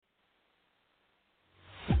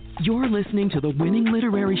You're listening to the winning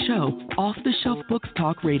literary show, Off the Shelf Books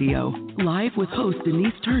Talk Radio, live with host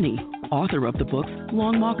Denise Turney, author of the books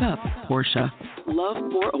Long Walk Up, Portia, Love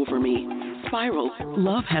Pour Over Me, Spiral,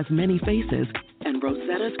 Love Has Many Faces, and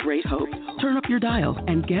Rosetta's Great Hope. Turn up your dial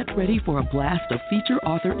and get ready for a blast of feature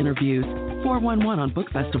author interviews, 411 on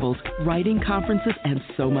book festivals, writing conferences, and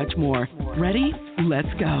so much more. Ready?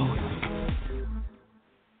 Let's go.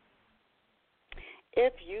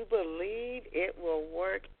 If you believe it will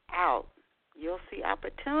work out, you'll see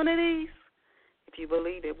opportunities. If you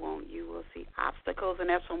believe it won't, you will see obstacles. And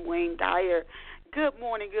that's from Wayne Dyer. Good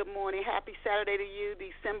morning, good morning. Happy Saturday to you,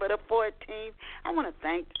 December the 14th. I want to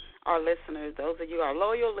thank our listeners, those of you, our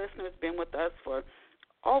loyal listeners, been with us for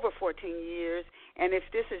over 14 years. And if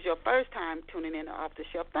this is your first time tuning in to Off the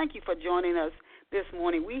Shelf, thank you for joining us this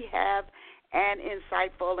morning. We have an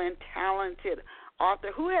insightful and talented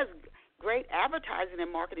author who has great advertising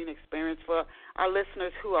and marketing experience for our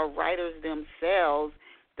listeners who are writers themselves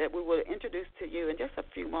that we will introduce to you in just a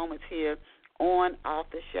few moments here on Off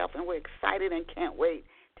the Shelf. And we're excited and can't wait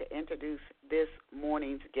to introduce this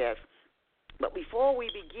morning's guest. But before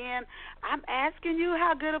we begin, I'm asking you,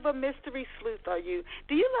 how good of a mystery sleuth are you?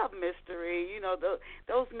 Do you love mystery? You know,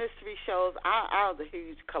 those mystery shows. I was a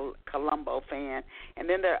huge Columbo fan. And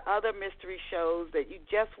then there are other mystery shows that you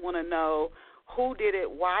just want to know who did it,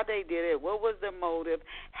 why they did it, what was their motive,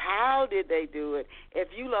 how did they do it.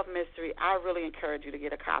 If you love mystery, I really encourage you to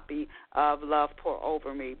get a copy of Love Pour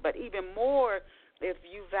Over Me. But even more, if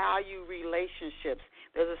you value relationships,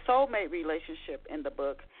 there's a soulmate relationship in the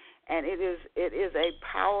book, and it is a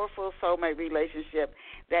powerful soulmate relationship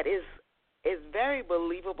that is very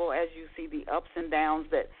believable as you see the ups and downs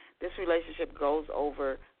that this relationship goes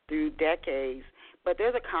over through decades. But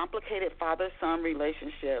there's a complicated father-son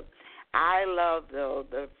relationship. I love, though,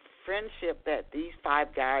 the friendship that these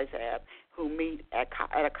five guys have who meet at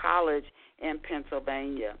a college in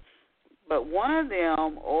Pennsylvania. But one of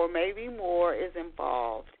them, or maybe more, is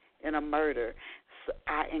involved in a murder. So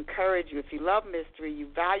I encourage you, if you love mystery, you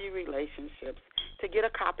value relationships, to get a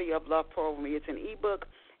copy of Love Pour Over Me. It's an ebook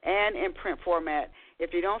and in print format.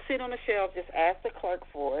 If you don't see it on the shelf, just ask the clerk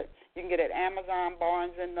for it. You can get it at Amazon,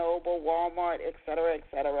 Barnes & Noble, Walmart, et cetera, et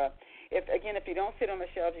cetera. If you don't sit on the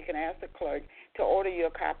shelves, you can ask the clerk to order you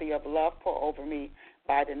a copy of Love Pour Over Me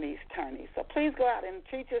by Denise Turney. So please go out and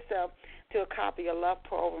treat yourself to a copy of Love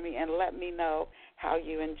Pour Over Me and let me know how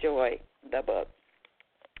you enjoy the book.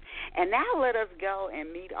 And now let us go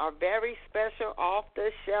and meet our very special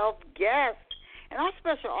off-the-shelf guest. And our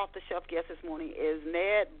special off-the-shelf guest this morning is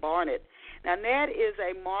Ned Barnett. Now, Ned is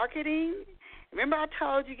a remember I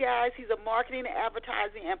told you guys he's a marketing,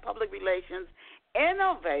 advertising, and public relations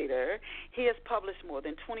innovator. He has published more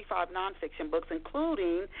than 25 nonfiction books,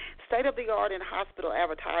 including State-of-the-Art in Hospital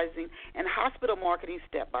Advertising and Hospital Marketing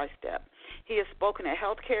Step by Step. He has spoken at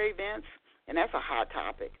healthcare events, and that's a hot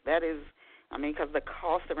topic. That is, because the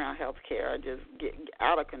costs around healthcare are just getting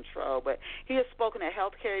out of control. But he has spoken at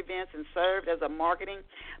healthcare events and served as a marketing,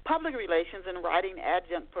 public relations, and writing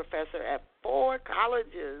adjunct professor at 4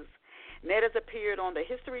 colleges. Ned has appeared on the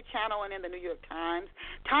History Channel and in the New York Times,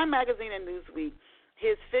 Time Magazine and Newsweek.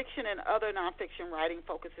 His fiction and other nonfiction writing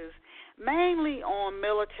focuses mainly on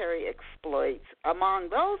military exploits. Among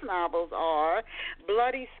those novels are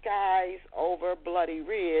Bloody Skies Over Bloody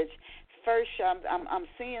Ridge. First, I'm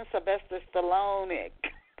seeing Sylvester Stallone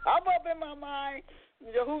pop up in my mind.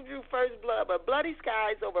 Who drew first blood? But Bloody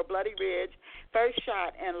Skies Over Bloody Ridge, First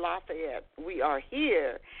Shot in LaFayette. We are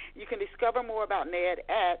here. You can discover more about Ned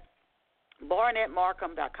at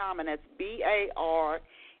BarnettMarkham.com, and that's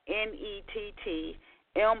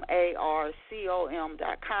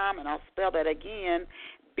BarnettMarkham.com, and I'll spell that again,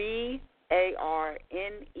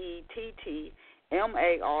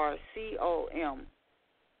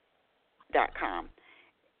 BarnettMarkham.com.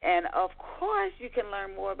 And, of course, you can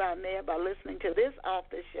learn more about Ned by listening to this Off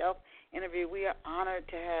the Shelf interview. We are honored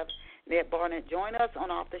to have Ned Barnett join us on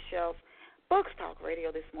Off the Shelf Books Talk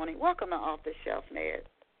Radio this morning. Welcome to Off the Shelf, Ned.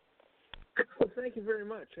 Well, thank you very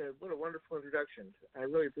much. What a wonderful introduction. I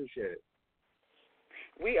really appreciate it.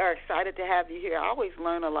 We are excited to have you here. I always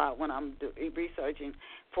learn a lot when I'm researching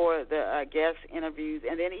for the guest interviews,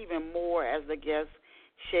 and then even more as the guests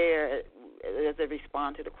share, as they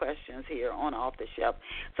respond to the questions here on Off the Shelf.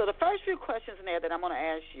 So the first few questions, Ned, that I'm going to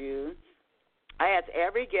ask you, I ask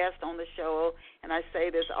every guest on the show, and I say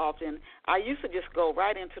this often, I used to just go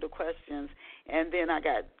right into the questions, and then I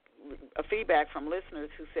got a feedback from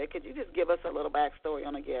listeners who said, could you just give us a little backstory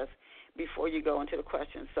on a guest before you go into the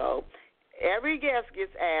questions? So every guest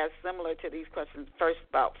gets asked similar to these questions, first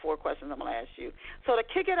about 4 questions I'm going to ask you. So to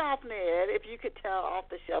kick it off, Ned, if you could tell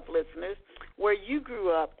off-the-shelf listeners, where you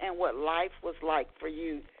grew up and what life was like for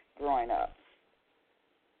you growing up.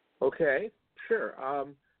 Okay, sure.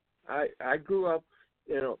 I grew up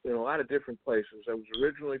in a lot of different places. I was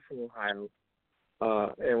originally from Ohio,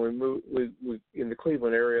 and we moved we in the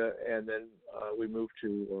Cleveland area, and then we moved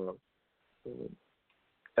to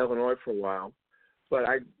Illinois for a while. But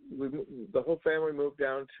the whole family moved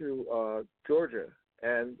down to Georgia,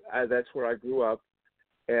 and that's where I grew up.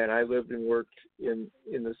 And I lived and worked in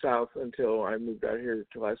the South until I moved out here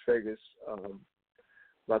to Las Vegas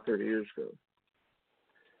about 30 years ago.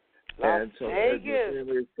 Las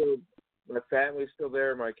Vegas. My family's still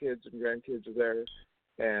there. My kids and grandkids are there,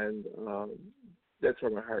 and that's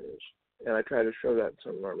where my heart is. And I try to show that in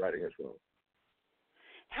some of my writing as well.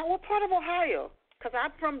 What part of Ohio? Because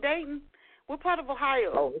I'm from Dayton. What part of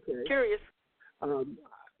Ohio? Oh, okay. Curious.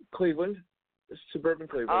 Cleveland, suburban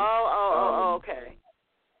Cleveland. Okay.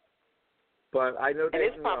 But I know Dayton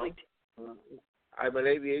it's probably well. I'm an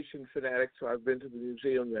aviation fanatic, so I've been to the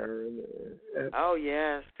museum there. Oh,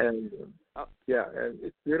 yes. And yeah, and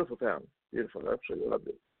it's a beautiful town. Beautiful. I absolutely loved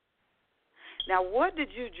it. Now, what did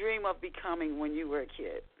you dream of becoming when you were a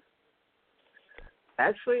kid?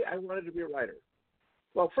 Actually, I wanted to be a writer.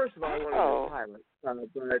 Well, first of all, I wanted to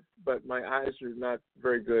be a pilot, but my eyes are not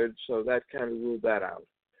very good, so that kind of ruled that out.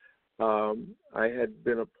 I had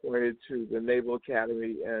been appointed to the Naval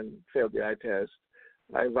Academy and failed the eye test.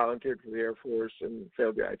 I volunteered for the Air Force and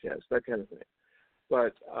failed the eye test, that kind of thing.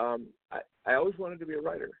 But I always wanted to be a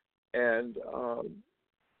writer, and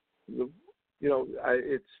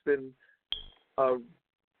it's been a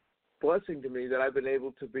blessing to me that I've been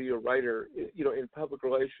able to be a writer. In public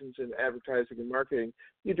relations and advertising and marketing,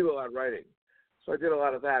 you do a lot of writing. So I did a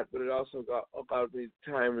lot of that, but it also allowed me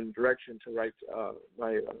time and direction to write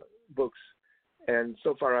my books. And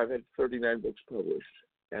so far I've had 39 books published.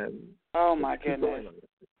 And oh, my goodness.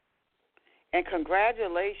 And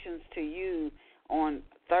congratulations to you on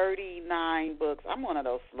 39 books. I'm one of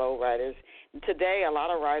those slow writers. Today, a lot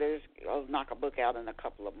of writers knock a book out in a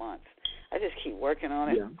couple of months. I just keep working on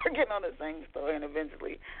it, working on the same story, and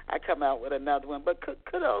eventually I come out with another one. But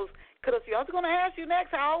kudos. I was going to ask you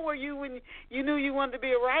next, how old were you when you knew you wanted to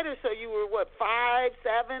be a writer? So you were, 5,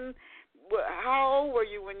 7? How old were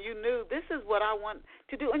you when you knew this is what I want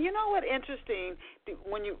to do? And you know what, interesting,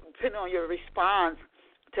 when you put on your response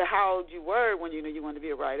to how old you were when you knew you wanted to be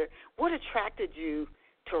a writer, what attracted you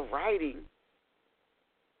to writing?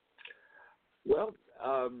 Well,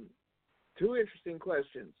 two interesting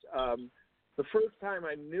questions. The first time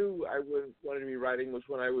I knew I wanted to be writing was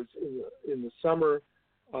when I was in the summer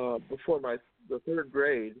before the third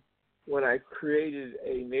grade, when I created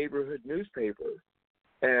a neighborhood newspaper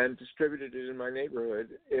and distributed it in my neighborhood.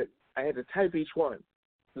 I had to type each one.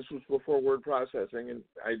 This was before word processing, and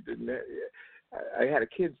I had a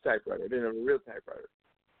kid's typewriter. I didn't have a real typewriter.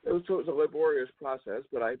 It was a laborious process,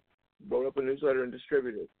 but I wrote up a newsletter and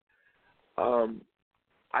distributed it.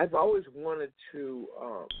 I've always wanted to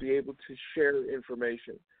be able to share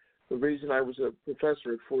information. The reason I was a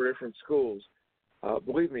professor at 4 different schools,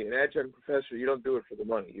 believe me, an adjunct professor, you don't do it for the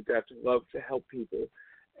money. You've got to love to help people.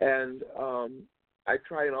 And I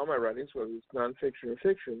try in all my writings, whether it's nonfiction or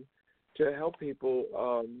fiction, to help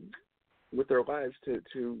people with their lives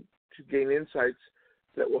to gain insights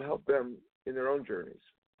that will help them in their own journeys.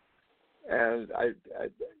 And I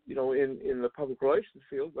in the public relations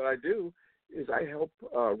field, what I do is I help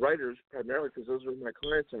writers primarily, because those are my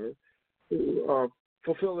clients, who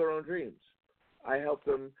fulfill their own dreams. I help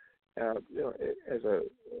them, as a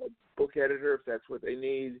book editor, if that's what they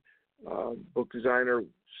need, book designer,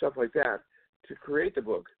 stuff like that, to create the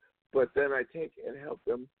book. But then I take and help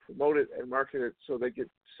them promote it and market it so they get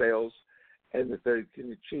sales and that they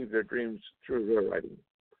can achieve their dreams through their writing.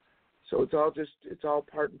 So it's all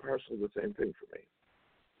part and parcel of the same thing for me.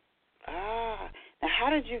 Now how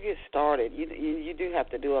did you get started? You do have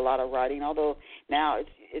to do a lot of writing, although now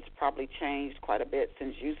it's probably changed quite a bit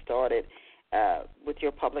since you started with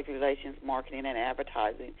your public relations, marketing, and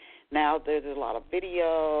advertising. Now there's a lot of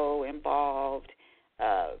video involved.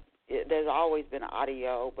 There's always been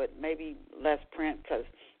audio, but maybe less print, because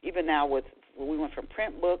even now we went from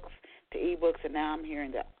print books to e-books, and now I'm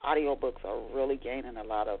hearing that audio books are really gaining a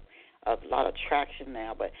lot of traction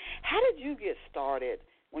now. But how did you get started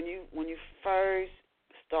when you first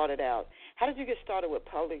started out? How did you get started with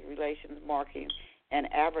public relations, marketing, and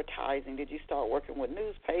advertising? Did you start working with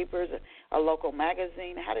newspapers, a local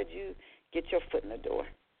magazine? How did you get your foot in the door?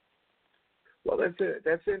 Well,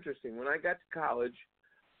 that's interesting. When I got to college,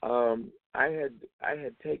 I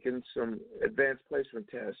had taken some advanced placement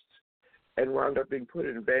tests and wound up being put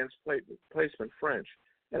in advanced placement French,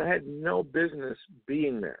 and I had no business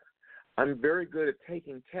being there. I'm very good at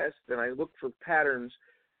taking tests, and I look for patterns.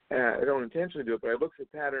 I don't intentionally do it, but I look for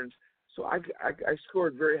patterns. So I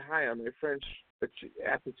scored very high on my French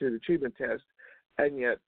aptitude achievement test, and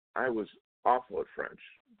yet I was awful at French.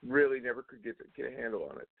 Really never could get a handle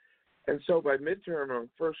on it. And so by midterm or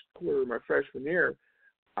first quarter of my freshman year,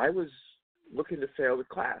 I was looking to fail the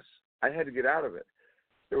class. I had to get out of it.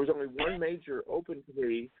 There was only one major open to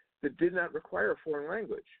me that did not require a foreign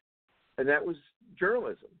language, and that was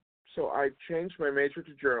journalism. So I changed my major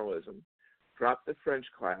to journalism, dropped the French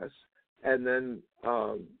class, and then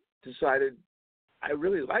decided I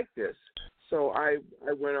really liked this. So I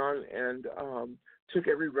went on and took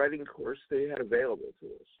every writing course they had available to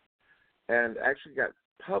us, and actually got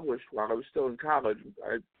published while I was still in college.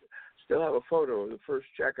 I still have a photo of the first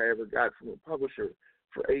check I ever got from a publisher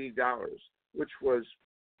for $80,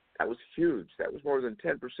 that was huge. That was more than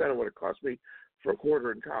 10% of what it cost me for a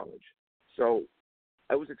quarter in college. So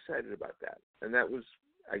I was excited about that, and that was,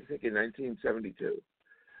 I think, in 1972.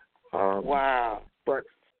 Wow. But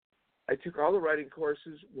I took all the writing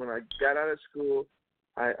courses. When I got out of school,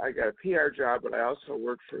 I got a PR job, but I also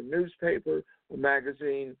worked for a newspaper, a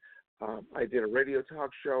magazine. I did a radio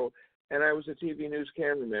talk show, and I was a TV news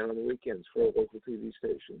cameraman on the weekends for a local TV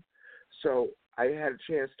station. So I had a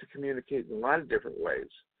chance to communicate in a lot of different ways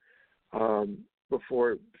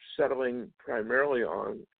before settling primarily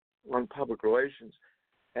on public relations.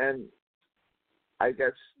 And I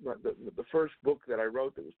guess the first book that I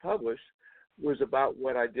wrote that was published was about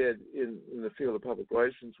what I did in the field of public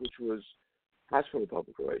relations, which was hospital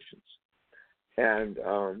public relations. And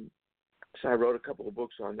so I wrote a couple of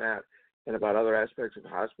books on that and about other aspects of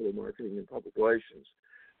hospital marketing and public relations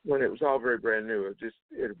when it was all very brand new. It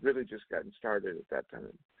had really just gotten started at that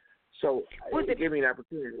time. So it gave me an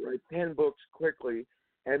opportunity to write 10 books quickly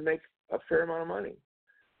and make a fair amount of money.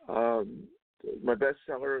 My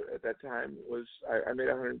bestseller at that time was I made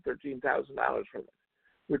 $113,000 from it,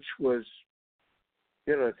 which was,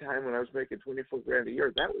 at a time when I was making $24,000 a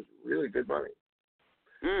year. That was really good money.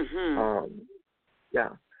 Mm-hmm. Yeah.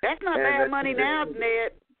 That's not bad money now,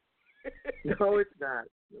 Ned. No, it's not.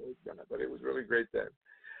 But it was really great then.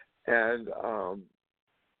 And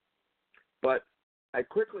but I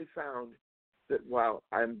quickly found that while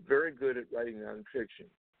I'm very good at writing nonfiction,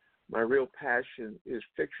 my real passion is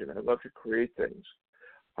fiction. I love to create things.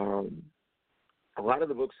 A lot of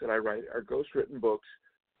the books that I write are ghostwritten books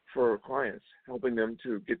for clients, helping them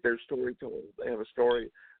to get their story told. They have a story,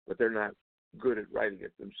 but they're not good at writing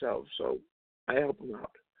it themselves, so I help them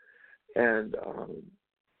out. And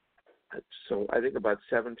so I think about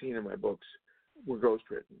 17 of my books were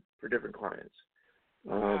ghostwritten for different clients.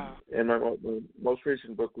 Wow. And my most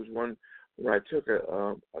recent book was one where I took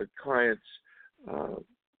a client's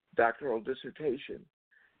doctoral dissertation.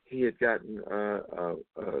 He had gotten a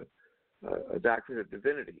doctorate of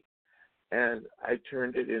divinity, and I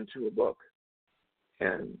turned it into a book.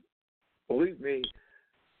 And believe me,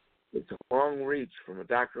 it's a long reach from a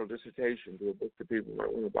doctoral dissertation to a book that people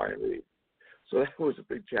might want to buy and read. So that was a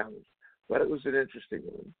big challenge, but it was an interesting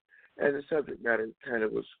one. And the subject matter kind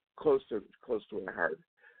of was close to my heart.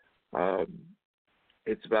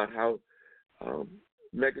 It's about how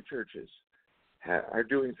mega churches are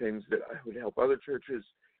doing things that would help other churches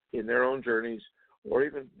in their own journeys, or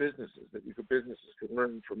even businesses could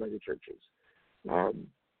learn from mega churches.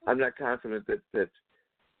 I'm not confident that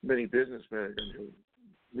many businessmen are going to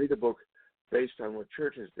read a book based on what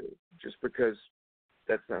churches do, just because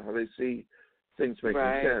that's not how they see things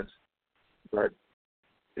making sense. But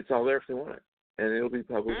it's all there if they want it, and it'll be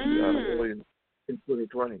published early in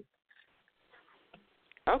 2020.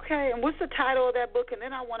 Okay, and what's the title of that book? And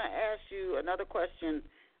then I want to ask you another question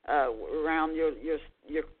around your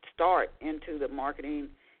start into the marketing,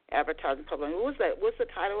 advertising, public. What's the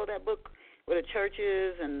title of that book? Where the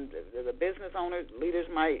churches and the business owners, leaders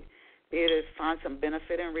might be able to find some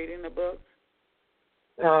benefit in reading the book?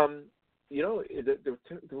 The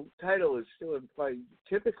title is still in play.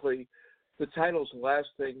 Typically, the title is the last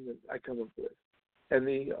thing that I come up with, and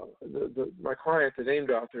my client, the named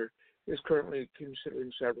author, is currently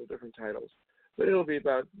considering several different titles, but it'll be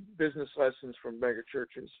about business lessons from mega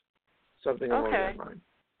churches, something along that line.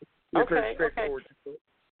 It's very straightforward.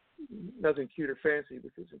 Nothing cute or fancy,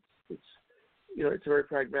 because it's a very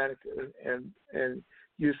pragmatic and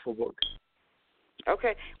useful book.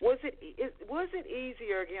 Okay. Was it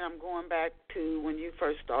easier? Again, I'm going back to when you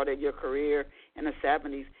first started your career in the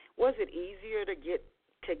 70s. Was it easier to get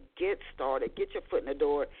started, get your foot in the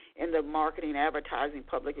door in the marketing, advertising,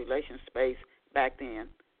 public relations space back then?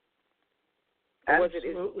 Or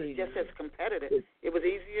Absolutely. was it just as competitive? It was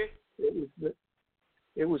easier?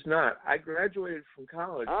 It was not. I graduated from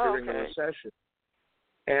college during the recession,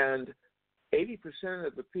 and 80%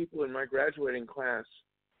 of the people in my graduating class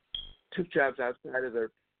took jobs outside of the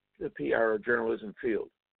PR or journalism field.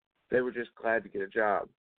 They were just glad to get a job.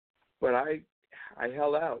 But I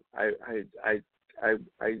held out. I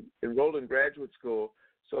enrolled in graduate school.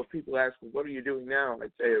 So if people ask, well, what are you doing now?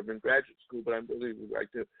 I'd say I'm in graduate school, but I really would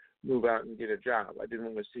like to move out and get a job. I didn't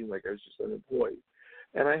want to seem like I was just unemployed.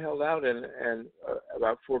 And I held out, and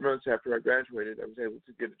about 4 months after I graduated, I was able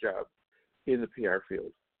to get a job in the PR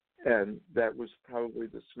field. And that was probably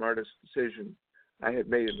the smartest decision I had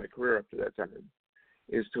made in my career up to that time,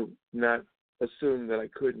 is to not assume that I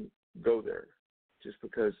couldn't go there just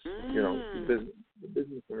because, the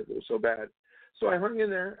business market was so bad. So I hung in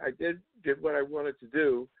there. I did what I wanted to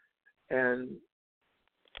do, and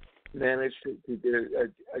managed to get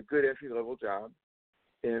a good entry-level job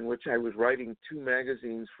in which I was writing 2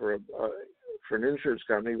 magazines for an insurance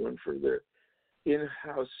company, one for the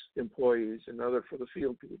in-house employees, another for the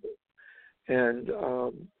field people. And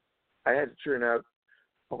I had to churn out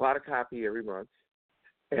a lot of copy every month,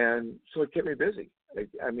 and so it kept me busy.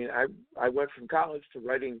 I went from college to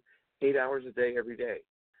writing 8 hours a day every day,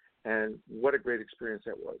 and what a great experience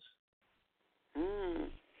that was.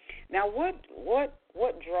 Now, what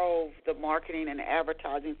drove the marketing and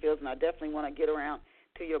advertising fields? And I definitely want to get around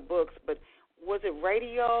to your books, but was it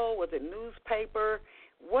radio? Was it newspaper?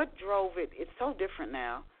 What drove it? It's so different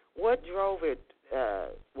now. What drove it?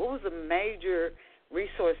 What was the major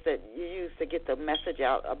resource that you used to get the message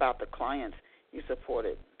out about the clients you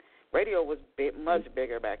supported? Radio was much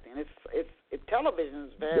bigger back then. Television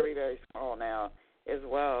is very, very small now as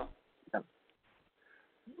well.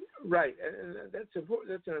 Right, and that's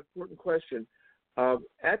an important question.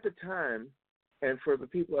 At the time, and for the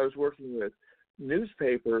people I was working with,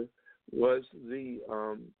 newspaper was the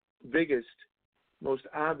biggest, most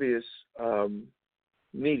obvious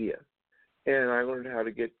media. And I learned how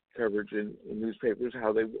to get coverage in newspapers,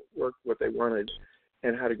 how they worked, what they wanted,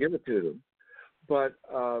 and how to give it to them. But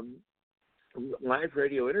live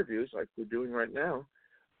radio interviews, like we're doing right now,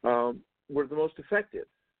 were the most effective.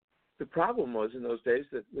 The problem was in those days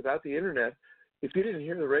that without the internet, if you didn't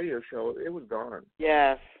hear the radio show, it was gone.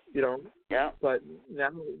 Yes. Yeah. But now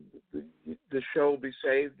the show will be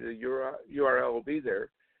saved, the URL will be there,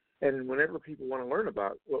 and whenever people want to learn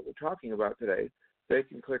about what we're talking about today, they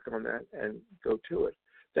can click on that and go to it.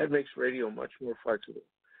 That makes radio much more flexible.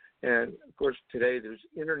 And, of course, today there's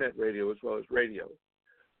internet radio as well as radio.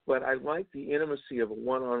 But I like the intimacy of a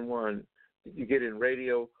one-on-one that you get in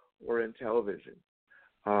radio or in television.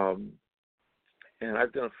 And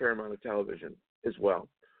I've done a fair amount of television as well.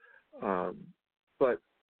 But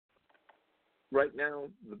right now,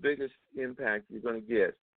 the biggest impact you're going to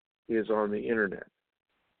get is on the internet.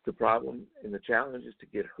 The problem and the challenge is to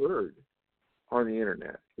get heard on the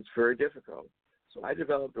internet. It's very difficult. So I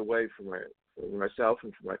developed a way for myself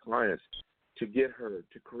and for my clients to get heard,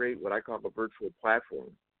 to create what I call a virtual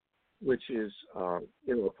platform, which is, a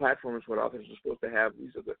platform is what authors are supposed to have.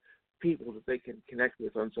 These are the people that they can connect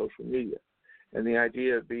with on social media. And the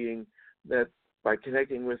idea being that by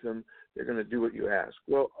connecting with them, they're going to do what you ask.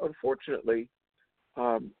 Well, unfortunately,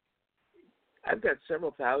 I've got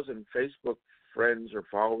several thousand Facebook friends or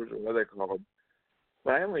followers or whatever they call them,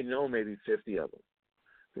 but I only know maybe 50 of them.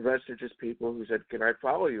 The rest are just people who said, can I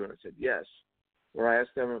follow you? And I said, yes. Or I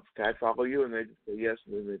asked them, can I follow you? And they'd say yes,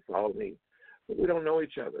 and then they'd follow me. But we don't know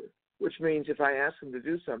each other, which means if I ask them to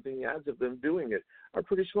do something, the odds of them doing it are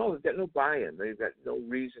pretty small. They've got no buy-in. They've got no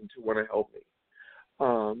reason to want to help me.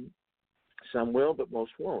 Some will, but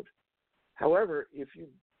most won't. However, if you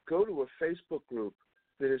go to a Facebook group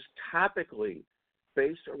that is topically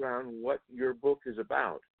based around what your book is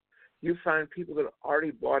about, you find people that have already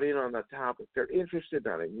bought in on the topic. They're interested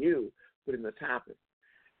not in you, but in the topic.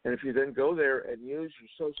 And if you then go there and use your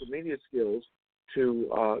social media skills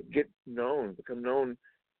to become known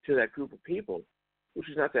to that group of people, which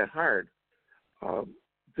is not that hard,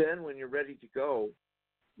 then when you're ready to go,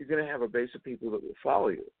 you're going to have a base of people that will follow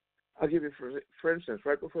you. I'll give you, for instance,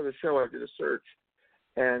 right before the show, I did a search,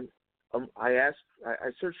 and I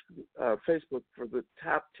searched Facebook for the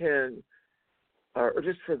top 10, or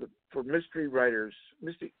just for mystery writers,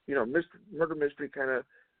 murder mystery kind of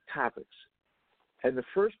topics. And the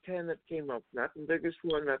first 10 that came up, not the biggest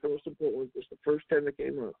one, not the most important one, just the first 10 that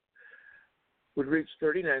came up, would reach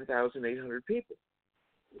 39,800 people.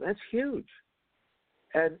 That's huge.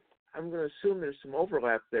 And I'm going to assume there's some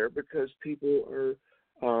overlap there because people are,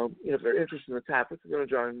 if they're interested in the topic, they're going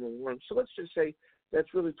to join one. So let's just say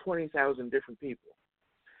that's really 20,000 different people.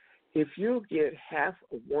 If you get half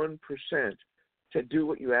of 1% to do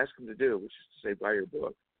what you ask them to do, which is to say buy your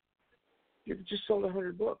book, you've just sold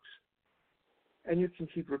 100 books. And you can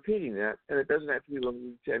keep repeating that, and it doesn't have to be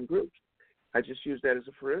limited to 10 groups. I just use that as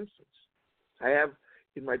a for instance. I have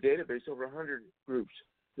in my database over 100 groups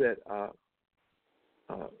that are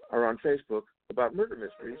on Facebook about murder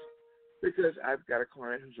mysteries because I've got a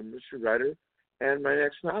client who's a mystery writer, and my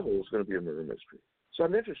next novel is going to be a murder mystery. So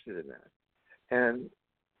I'm interested in that. And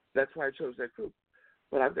that's why I chose that group.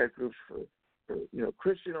 But I've got groups for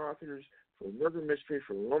Christian authors, for murder mystery,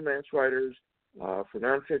 for romance writers, for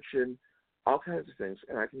nonfiction, all kinds of things.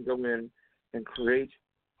 And I can go in and create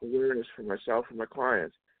awareness for myself and my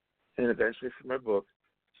clients, and eventually for my book,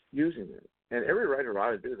 using it. And every writer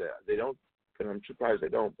ought to do that. They don't, and I'm surprised they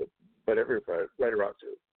don't, but every writer ought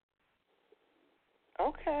to.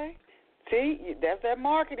 Okay. See, that's that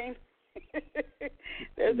marketing.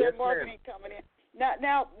 There's that marketing coming in.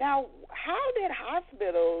 Now, how did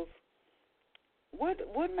hospitals?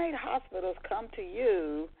 What made hospitals come to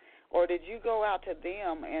you, or did you go out to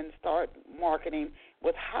them and start marketing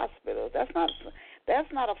with hospitals? That's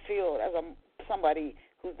not a field as somebody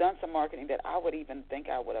who's done some marketing that I would even think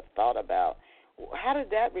I would have thought about. How did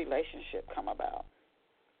that relationship come about?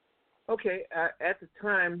 Okay, at the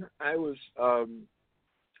time I was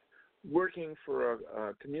working for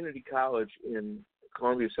a community college in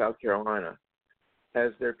Columbia, South Carolina,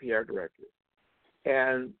 as their PR director,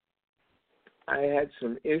 and I had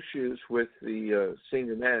some issues with the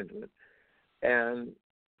senior management and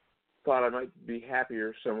thought I might be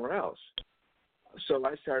happier somewhere else. So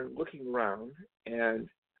I started looking around, and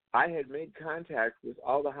I had made contact with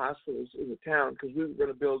all the hospitals in the town because we were going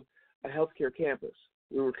to build a healthcare campus.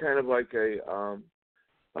 We were kind of like a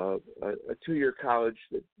 2-year college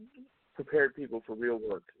that prepared people for real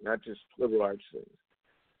work, not just liberal arts things.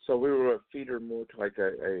 So we were a feeder more to like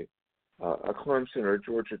a Clemson or a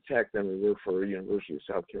Georgia Tech than we were for a University of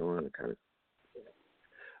South Carolina kind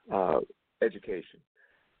of education.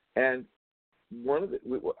 And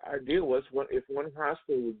our deal was if one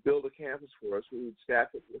hospital would build a campus for us, we would staff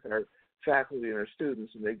it with our faculty and our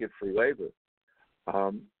students, and they'd get free labor.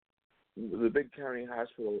 The big county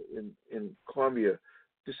hospital in Columbia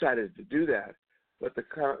decided to do that, but the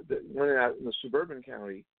one out in the suburban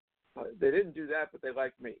county, they didn't do that, but they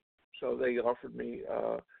liked me. So they offered me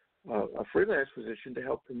a freelance position to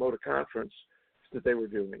help promote a conference that they were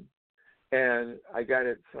doing. And I got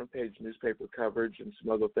it front page newspaper coverage and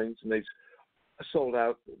some other things, and they sold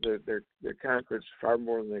out their conference far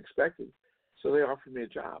more than they expected. So they offered me a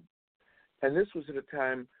job. And this was at a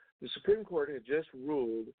time the Supreme Court had just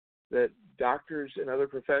ruled that doctors and other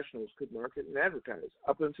professionals could market and advertise.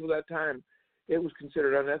 Up until that time, it was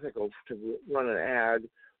considered unethical to run an ad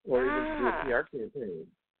or even to do a PR campaign.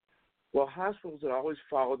 Well, hospitals had always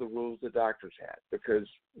followed the rules the doctors had because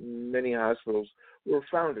many hospitals were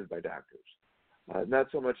founded by doctors. Not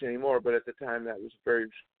so much anymore, but at the time that was a very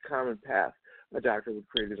common path. A doctor would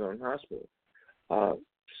create his own hospital.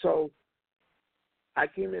 So I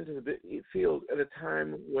came into the field at a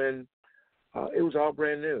time when it was all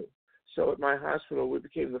brand new. So at my hospital, we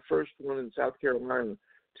became the first one in South Carolina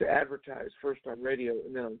to advertise, first on radio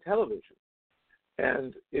and then on television.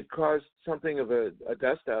 And it caused something of a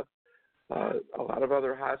dust-up. A lot of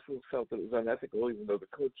other hospitals felt that it was unethical, even though the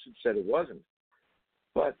coach had said it wasn't.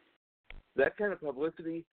 But that kind of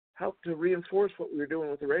publicity helped to reinforce what we were doing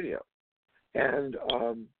with the radio. And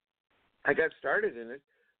I got started in it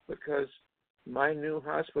because my new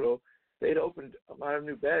hospital, they'd opened a lot of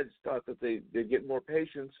new beds, thought that they'd get more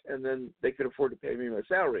patients, and then they could afford to pay me my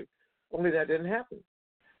salary. Only that didn't happen.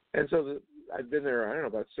 And so I'd been there,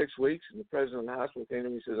 about 6 weeks, and the president of the hospital came to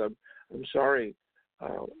me and says, I'm sorry,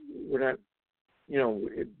 we're not,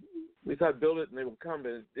 we thought build it and they will come,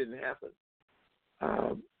 but it didn't happen.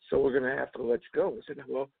 So we're going to have to let you go. I said,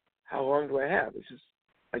 well, how long do I have? He says,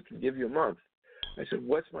 I can give you a month. I said,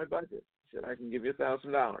 what's my budget? He said, I can give you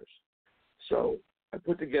 $1,000. So I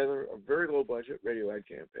put together a very low budget radio ad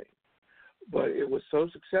campaign. But it was so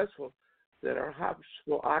successful that our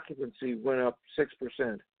hospital occupancy went up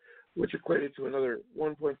 6%, which equated to another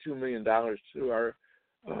 $1.2 million to our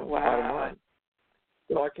bottom line.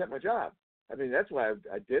 So I kept my job. I mean, that's why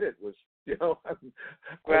I did it was,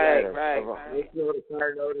 right. A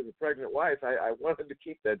car note and a pregnant wife. I wanted to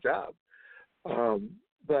keep that job.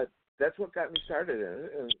 But that's what got me started in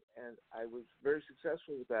it, and I was very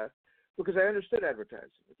successful with that because I understood advertising.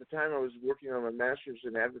 At the time, I was working on my master's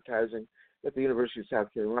in advertising at the University of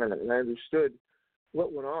South Carolina, and I understood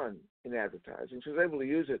what went on in advertising, so I was able to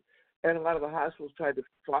use it. And a lot of the hospitals tried to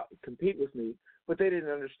compete with me, but they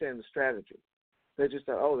didn't understand the strategy. They just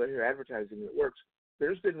thought, they're here advertising, and it works.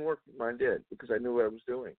 Theirs didn't work, mine did, because I knew what I was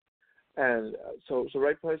doing. And so it's the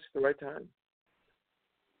right place at the right time.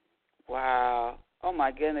 Wow. Oh,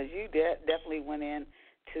 my goodness. You definitely went in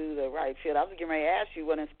to the right field. I was getting ready to ask you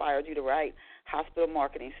what inspired you to write Hospital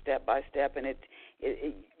Marketing Step by Step. And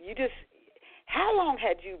how long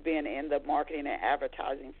had you been in the marketing and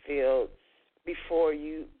advertising field before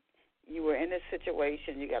you were in this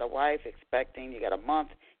situation? You got a wife expecting, you got a month,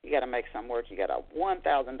 you got to make some work, you got a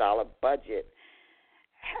 $1,000 budget.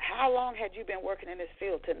 How long had you been working in this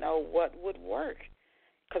field to know what would work?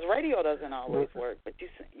 Because radio doesn't always work. But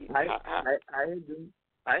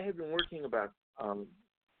I had been working about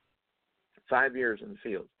 5 years in the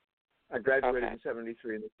field. I graduated in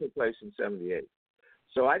 '73 and it took place in '78.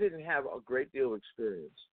 So I didn't have a great deal of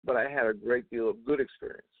experience, but I had a great deal of good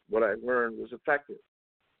experience. What I learned was effective.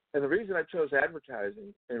 And the reason I chose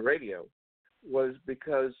advertising and radio was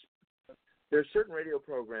because there's certain radio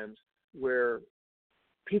programs where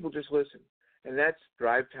people just listen, and that's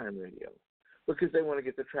drive time radio, because they want to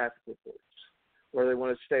get the traffic reports or they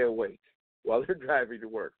want to stay awake while they're driving to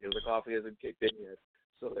work. The coffee hasn't kicked in yet,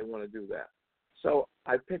 so they want to do that. So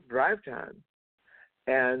I picked drive time,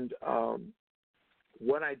 and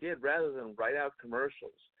what I did, rather than write out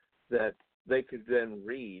commercials that they could then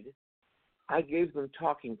read, I gave them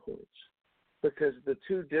talking points, because the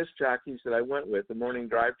two disc jockeys that I went with, the morning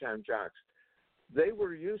drive time jocks, they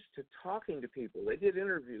were used to talking to people. They did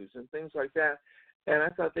interviews and things like that, and I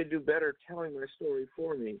thought they'd do better telling my story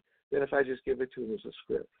for me than if I just give it to them as a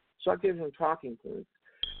script. So I gave them talking points,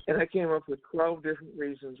 and I came up with 12 different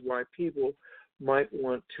reasons why people might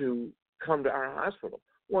want to come to our hospital.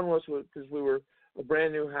 One was because we were a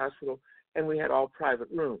brand new hospital, and we had all private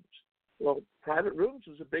rooms. Well, private rooms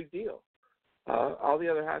was a big deal. All the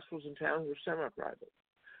other hospitals in town were semi-private.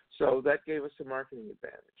 So that gave us a marketing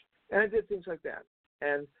advantage. And I did things like that.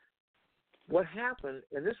 And what happened,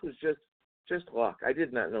 and this was just luck. I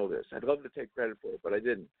did not know this. I'd love to take credit for it, but I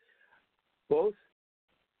didn't. Both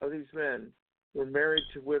of these men were married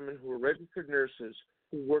to women who were registered nurses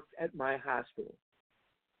who worked at my hospital.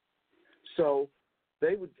 So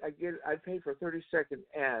I'd pay for a 30-second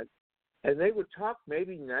ad, and they would talk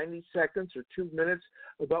maybe 90 seconds or 2 minutes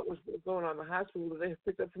about what's going on in the hospital that they had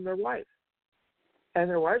picked up from their wife. And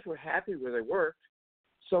their wives were happy where they worked,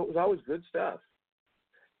 so it was always good stuff.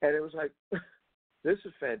 And it was like, this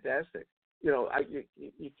is fantastic. You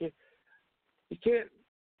can't,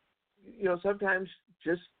 sometimes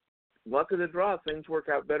just luck of the draw, things work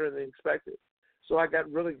out better than expected. So I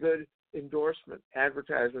got really good endorsement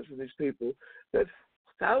advertisements from these people that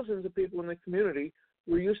thousands of people in the community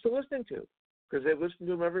were used to listening to, because they listened to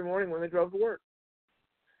them every morning when they drove to work.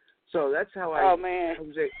 So that's how I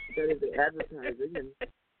was got into advertising. And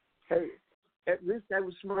hey, at least I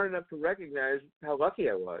was smart enough to recognize how lucky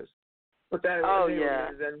I was. But that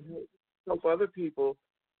then help other people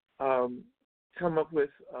come up with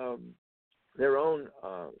their own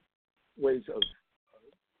ways of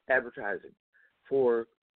advertising. For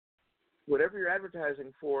whatever you're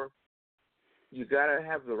advertising for, you got to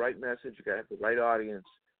have the right message, you got to have the right audience,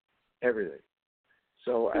 everything.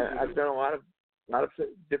 So I've done a lot of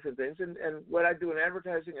different things, and what I do in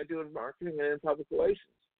advertising, I do in marketing and in public relations.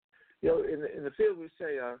 In the field we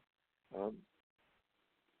say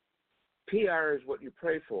PR is what you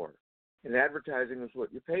pray for, and advertising is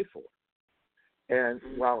what you pay for. And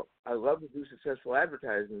while I love to do successful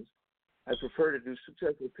advertisements, I prefer to do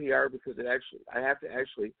successful PR because I have to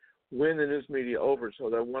actually win the news media over so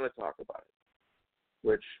they'll want to talk about it.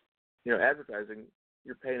 Which, advertising,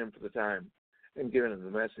 you're paying them for the time and giving them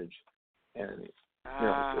the message. And,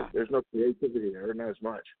 there's no creativity there, not as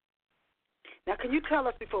much. Now, can you tell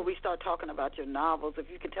us, before we start talking about your novels, if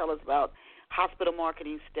you can tell us about Hospital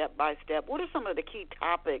Marketing Step by Step, what are some of the key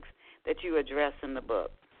topics that you address in the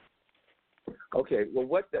book? Okay, well,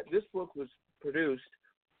 this book was produced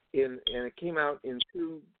and it came out in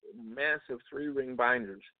two massive 3-ring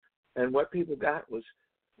binders. And what people got was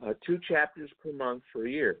 2 chapters per month for a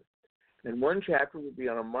year. And one chapter would be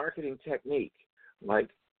on a marketing technique, like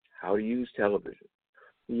how to use television.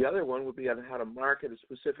 The other one would be on how to market a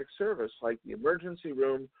specific service, like the emergency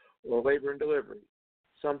room or labor and delivery,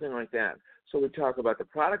 something like that. So we talk about the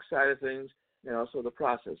product side of things and also the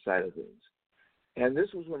process side of things. And this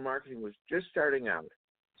was when marketing was just starting out.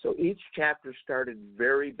 So each chapter started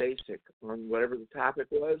very basic on whatever the topic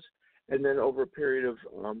was, and then over a period of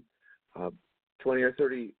 20 or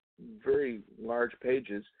 30 very large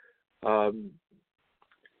pages,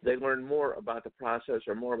 they learned more about the process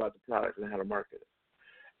or more about the product and how to market it.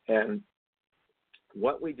 And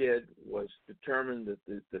what we did was determine that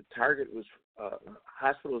the target was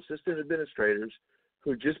hospital assistant administrators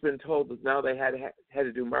who'd just been told that now they had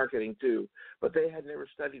to do marketing too, but they had never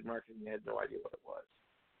studied marketing. They had no idea what it was.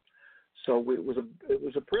 So it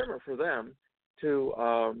was a primer for them to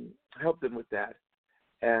help them with that.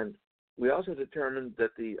 And we also determined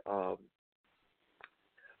that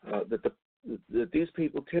that these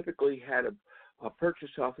people typically had a purchase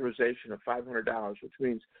authorization of $500, which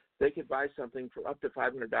means they could buy something for up to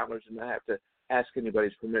 $500 and not have to ask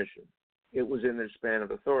anybody's permission. It was in their span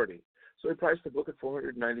of authority. So we priced the book at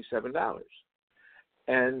 $497.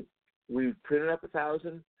 And we printed up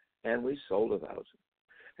 1,000 and we sold 1,000.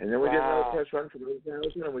 And then we did another press run for those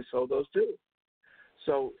 1,000 and we sold those too.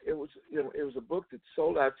 So it was a book that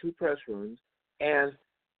sold out 2 press runs, and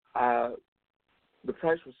the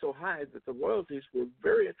price was so high that the royalties were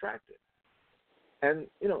very attractive. And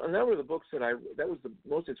a number of the books that was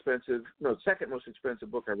the second most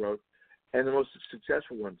expensive book I wrote, and the most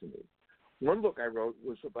successful one to me. One book I wrote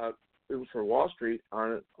was for Wall Street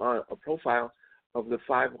on a profile of the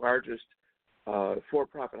 5 largest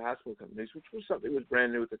for-profit hospital companies, which was something that was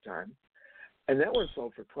brand new at the time. And that one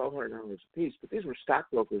sold for $1,200 a piece, but these were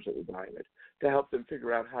stockbrokers that were buying it to help them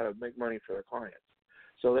figure out how to make money for their clients.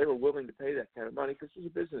 So they were willing to pay that kind of money because it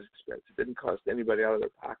was a business expense. It didn't cost anybody out of their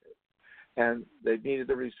pocket. And they needed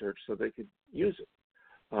the research so they could use it.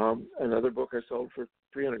 Another book I sold for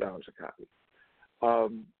 $300 a copy.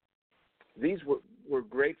 These were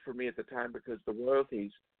great for me at the time because the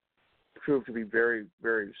royalties proved to be very,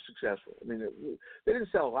 very successful. I mean, they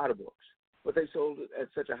didn't sell a lot of books, but they sold it at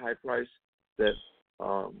such a high price that,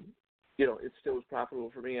 it still was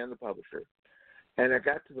profitable for me and the publisher. And I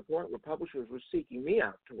got to the point where publishers were seeking me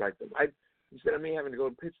out to write them. Instead of me having to go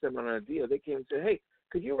and pitch them on an idea, they came and said, "Hey,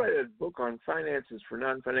 could you write a book on finances for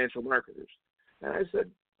non-financial marketers?" And I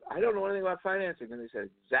said, "I don't know anything about financing." And they said,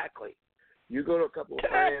 "Exactly. You go to a couple of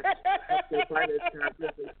finance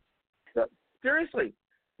conferences." So, seriously,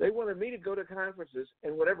 they wanted me to go to conferences,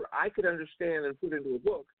 and whatever I could understand and put into a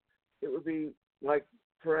book, it would be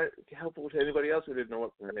helpful to anybody else who didn't know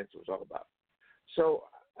what finance was all about. So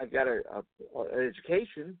I got an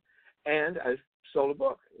education, and I sold a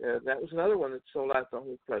book. That was another one that sold out the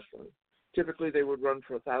whole press run. Typically, they would run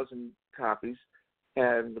for 1,000 copies,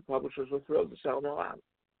 and the publishers were thrilled to sell them all out.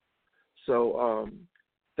 So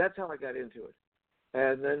that's how I got into it.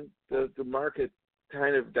 And then the market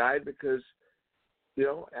kind of died because,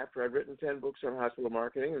 after I'd written 10 books on hospital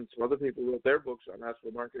marketing and some other people wrote their books on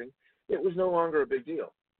hospital marketing, it was no longer a big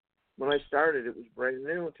deal. When I started, it was brand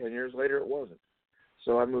new. 10 years later, it wasn't.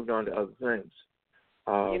 So I moved on to other things.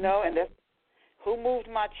 And that's who moved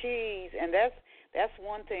my cheese, and that's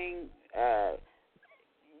one thing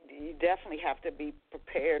you definitely have to be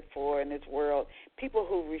prepared for in this world. People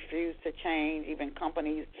who refuse to change, even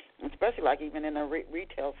companies, especially like even in the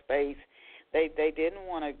retail space, they didn't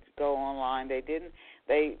want to go online. They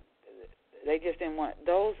just didn't want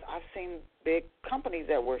those. I've seen big companies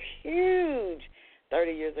that were huge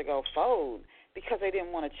 30 years ago fold because they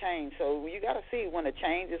didn't want to change. So you got to see when a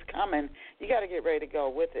change is coming, you got to get ready to go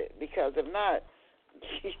with it, because if not,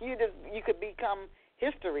 you could become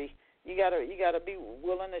history. You got to be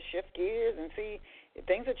willing to shift gears and see if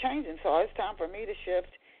things are changing. So it's time for me to shift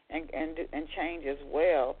and change as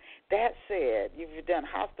well. That said, you've done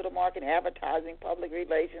hospital marketing, advertising, public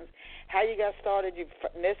relations. How you got started? You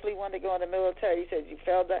initially wanted to go in the military. You said you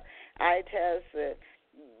failed the eye test,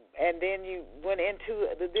 and then you went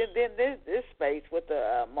into this space with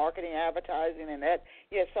the marketing, advertising, and that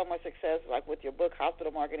you had so much success, like with your book,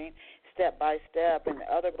 Hospital Marketing, Step by Step, and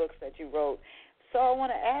other books that you wrote. So I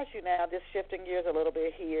want to ask you now, just shifting gears a little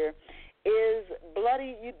bit here, is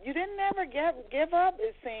Bloody, you didn't ever give up,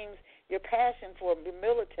 it seems, your passion for the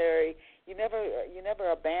military. You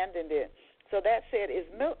never abandoned it. So that said, is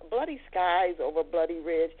Bloody Skies Over Bloody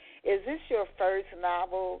Ridge, is this your first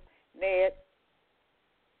novel, Ned?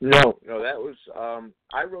 No, that was,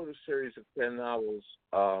 I wrote a series of 10 novels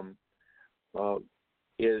about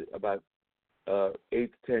 8 to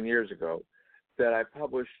 10 years ago that I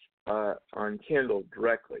published on Kindle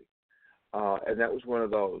directly, and that was one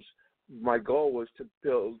of those. My goal was to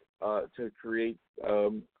create a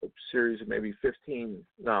series of maybe 15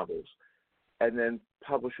 novels and then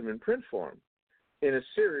publish them in print form in a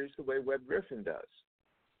series the way Webb Griffin does.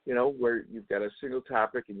 Where you've got a single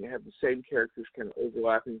topic and you have the same characters kind of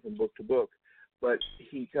overlapping from book to book. But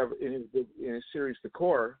he covered in his series, The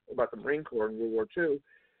Corps, about the Marine Corps in World War II,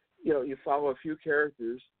 you follow a few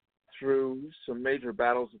characters through some major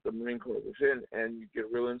battles that the Marine Corps was in, and you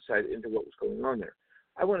get real insight into what was going on there.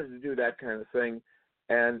 I wanted to do that kind of thing,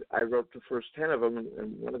 and I wrote the first 10 of them,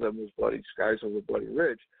 and one of them was Bloody Skies Over Bloody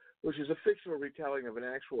Ridge, which is a fictional retelling of an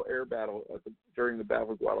actual air battle during the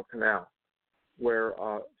Battle of Guadalcanal. where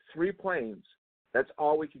 3 planes, that's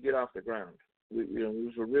all we could get off the ground. It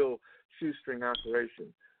was a real shoestring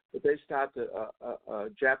operation. But they stopped a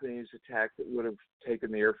Japanese attack that would have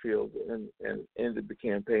taken the airfield and ended the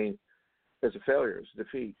campaign as a failure, as a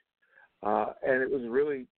defeat. And it was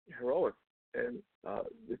really heroic. And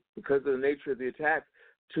because of the nature of the attack,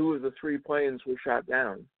 2 of the 3 planes were shot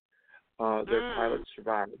down. Their pilots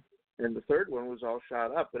survived. And the third one was all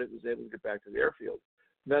shot up, but it was able to get back to the airfield.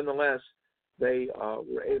 Nonetheless, they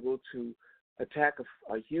were able to attack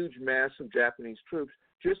a huge mass of Japanese troops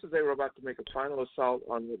just as they were about to make a final assault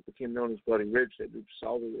on what became known as Bloody Ridge. They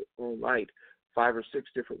assaulted it all night, 5 or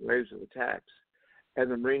 6 different waves of attacks.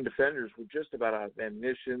 And the Marine defenders were just about out of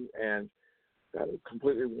ammunition and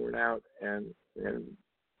completely worn out, and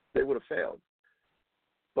they would have failed.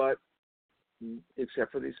 But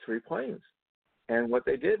except for these 3 planes. And what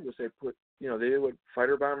they did was they did what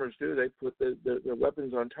fighter bombers do. They put their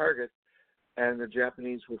weapons on target, and the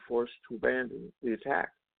Japanese were forced to abandon the attack.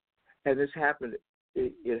 And this happened.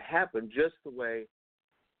 It happened just the way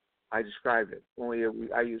I described it. Only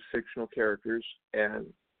I used fictional characters, and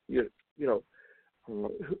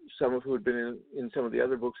some of who had been in some of the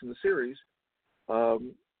other books in the series,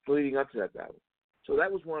 leading up to that battle. So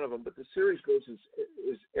that was one of them. But the series goes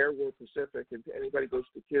is Air War Pacific, and if anybody goes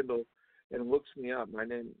to Kindle and looks me up, my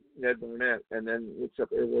name Ned Barnett, and then looks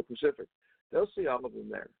up Air War Pacific, they'll see all of them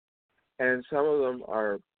there. And some of them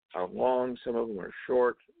are long, some of them are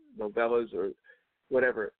short novellas or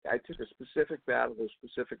whatever. I took a specific battle, a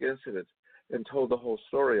specific incident, and told the whole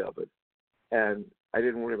story of it. And I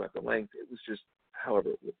didn't worry about the length. It was just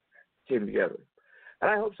however it came together. And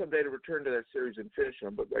I hope someday to return to that series and finish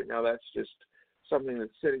them, but right now that's just something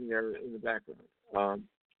that's sitting there in the background.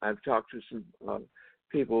 I've talked to some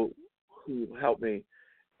people who helped me,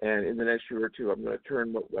 and in the next year or 2, I'm going to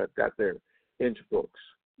turn what I've got there into books,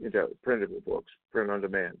 into printable books, print on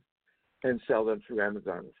demand, and sell them through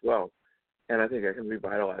Amazon as well. And I think I can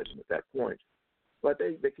revitalize them at that point. But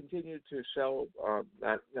they continue to sell,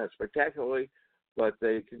 not spectacularly, but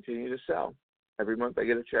they continue to sell. Every month I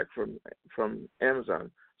get a check from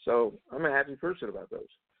Amazon. So I'm a happy person about those.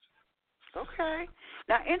 Okay.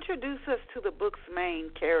 Now introduce us to the book's main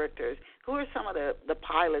characters. Who are some of the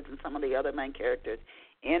pilots and some of the other main characters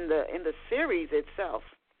in the series itself?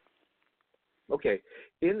 Okay.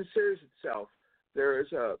 In the series itself,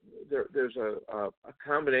 there's a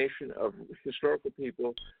combination of historical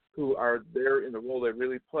people who are there in the role they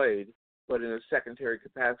really played, but in a secondary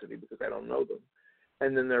capacity because I don't know them.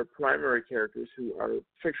 And then there are primary characters who are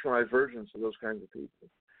fictionalized versions of those kinds of people.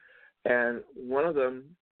 And one of them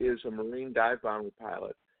is a Marine dive bomber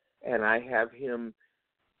pilot, and I have him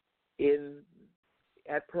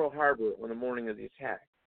at Pearl Harbor on the morning of the attack.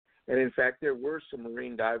 And in fact, there were some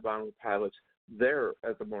Marine dive bomber pilots there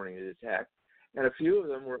at the morning of the attack, and a few of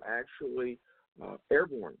them were actually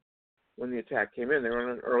airborne when the attack came in. They were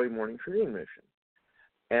on an early morning training mission.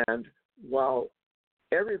 And while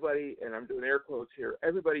everybody, and I'm doing air quotes here,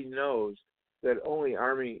 everybody knows that only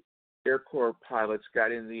Army Air Corps pilots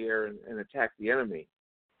got in the air and attacked the enemy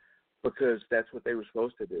because that's what they were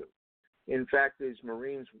supposed to do. In fact, these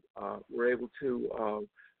Marines were able to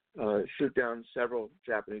shoot down several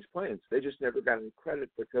Japanese planes. They just never got any credit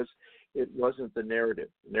because it wasn't the narrative.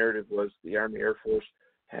 The narrative was the Army Air Force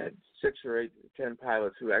had 6 or 8 or 10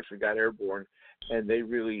 pilots who actually got airborne, and they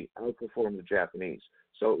really outperformed the Japanese.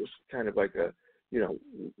 So it was kind of like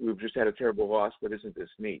we've just had a terrible loss, but isn't this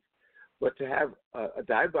neat? But to have a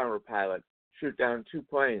dive bomber pilot shoot down 2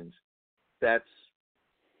 planes, that's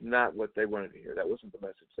not what they wanted to hear. That wasn't the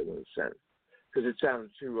message they wanted to send because it sounded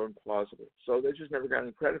too implausible. So they just never got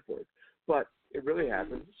any credit for it. But it really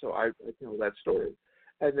happened, so I tell that story.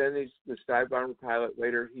 And then this dive bomber pilot,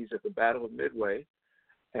 later he's at the Battle of Midway.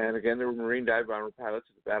 And again, there were Marine dive bomber pilots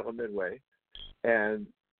at the Battle of Midway. And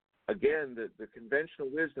again, the conventional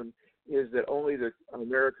wisdom is that only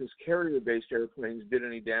America's carrier-based airplanes did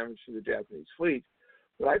any damage to the Japanese fleet.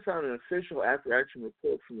 But I found an official after-action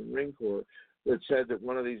report from the Marine Corps that said that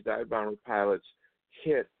one of these dive bomber pilots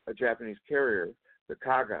hit a Japanese carrier, the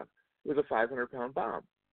Kaga, with a 500-pound bomb.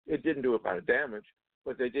 It didn't do a lot of damage,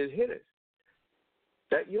 but they did hit it.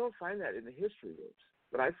 That you don't find that in the history books,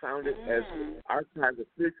 but I found it as an archived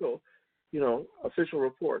official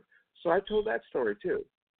report. So I told that story too.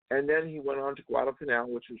 And then he went on to Guadalcanal,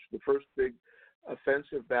 which was the first big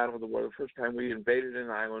offensive battle of the war, the first time we invaded an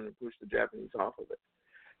island and pushed the Japanese off of it.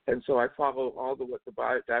 And so I follow what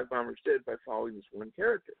the dive bombers did by following this one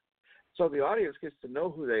character. So the audience gets to know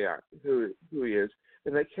who they are, who he is,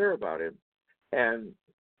 and they care about him, and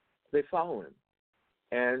they follow him.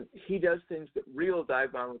 And he does things that real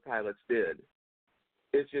dive bomber pilots did,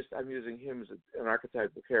 It's just I'm using him as an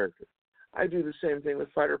archetypal character. I do the same thing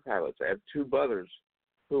with fighter pilots. I have two brothers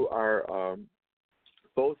who are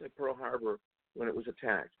both at Pearl Harbor when it was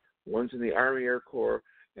attacked. One's in the Army Air Corps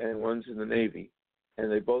and one's in the Navy,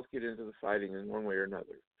 and they both get into the fighting in one way or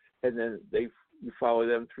another. And then you follow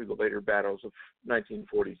them through the later battles of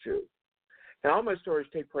 1942. And all my stories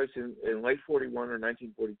take place in late 41 or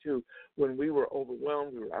 1942 when we were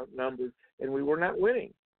overwhelmed, we were outnumbered, and we were not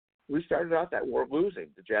winning. We started out that war losing.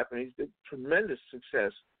 The Japanese did tremendous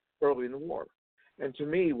success early in the war. And to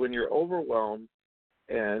me, when you're overwhelmed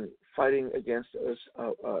and fighting against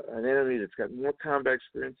an enemy that's got more combat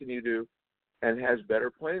experience than you do and has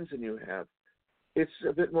better planes than you have, it's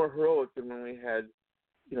a bit more heroic than when we had,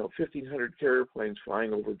 1,500 carrier planes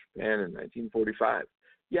flying over Japan in 1945.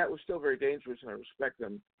 Yeah, it was still very dangerous, and I respect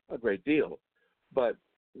them a great deal. But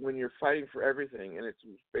when you're fighting for everything, and it's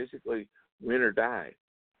basically win or die,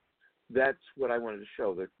 that's what I wanted to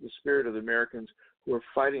show, the spirit of the Americans who are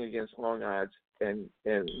fighting against long odds and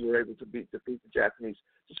were able to defeat the Japanese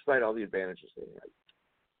despite all the advantages they had.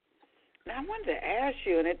 Now, I wanted to ask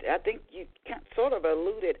you, and I think you sort of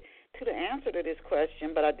alluded to the answer to this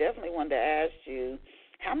question, but I definitely wanted to ask you,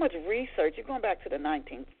 how much research, you're going back to the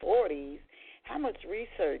 1940s, how much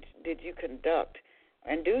research did you conduct,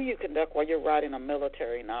 and do you conduct while you're writing a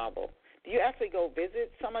military novel? Do you actually go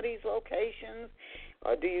visit some of these locations,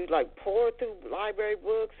 or do you, pour through library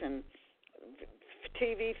books and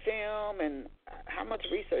TV film, and how much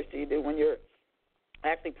research do you do when you're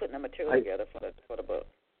actually putting the material together for the book?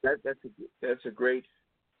 That's a great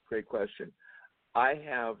question. I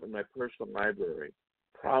have in my personal library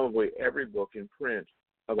probably every book in print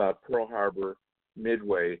about Pearl Harbor,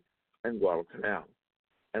 Midway, and Guadalcanal,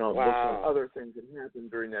 and all books on other things that happened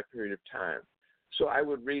during that period of time. So I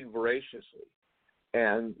would read voraciously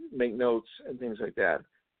and make notes and things like that.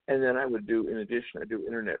 And then I would do, in addition, I do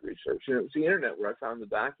internet research. And it was the internet where I found the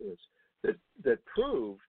documents that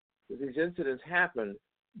proved that these incidents happened,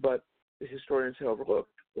 but the historians had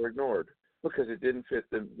overlooked or ignored because it didn't fit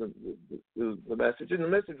the message. And the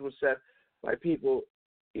message was set by people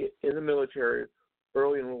in the military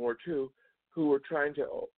early in World War II who were trying to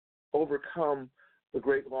overcome the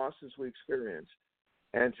great losses we experienced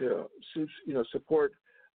and to support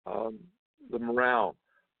the morale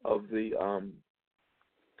of the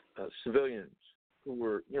civilians who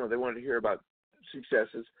were, they wanted to hear about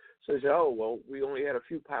successes. So they said, we only had a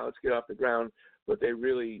few pilots get off the ground, but they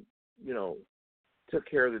really, took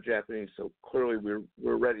care of the Japanese, so clearly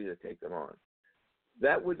we're ready to take them on.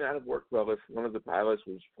 That would not have worked well if one of the pilots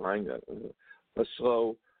was flying a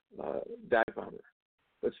slow dive bomber,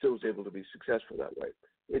 but still was able to be successful that way.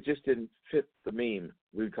 It just didn't fit the meme,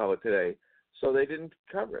 we'd call it today, so they didn't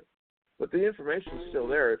cover it. But the information is still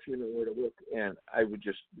there if you know where to look, and I would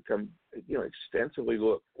just extensively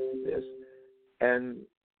look at this and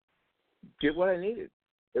get what I needed.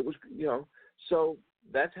 It was, so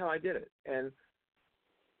that's how I did it. And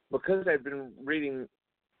because I've been reading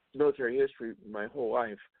military history my whole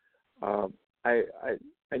life, I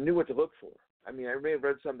knew what to look for. I mean, I may have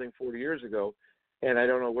read something 40 years ago, and I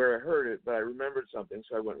don't know where I heard it, but I remembered something,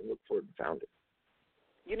 so I went and looked for it and found it.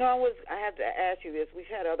 I have to ask you this. We've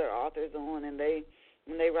had other authors on, and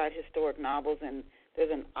when they write historic novels, and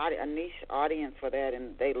there's a niche audience for that,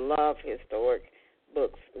 and they love historic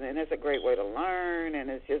books, and it's a great way to learn, and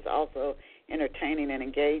it's just also entertaining and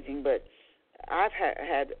engaging. But I've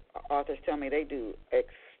had authors tell me they do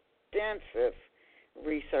extensive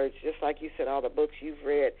research, just like you said, all the books you've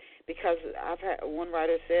read, because I've had one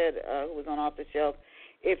writer said, who was on Off the Shelf,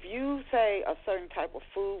 if you say a certain type of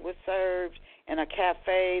food was served in a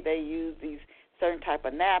cafe, they use these certain type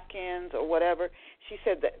of napkins or whatever, she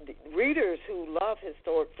said that the readers who love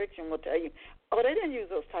historic fiction will tell you, they didn't use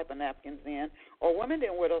those type of napkins then, or women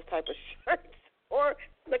didn't wear those type of shirts, or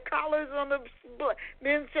the collars on the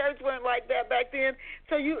men's shirts weren't like that back then.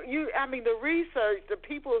 So the research, the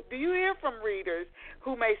people, do you hear from readers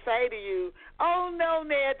who may say to you, oh, no,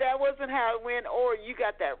 Ned, that wasn't how it went, or you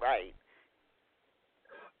got that right?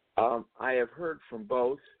 I have heard from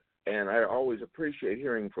both, and I always appreciate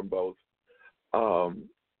hearing from both. I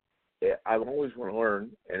always want to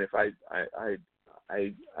learn, and if I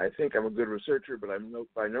think I'm a good researcher, but I'm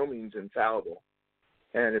by no means infallible.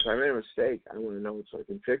 And if I made a mistake, I want to know it so I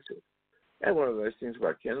can fix it. And one of the nice things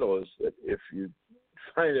about Kindle is that if you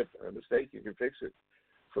find a mistake, you can fix it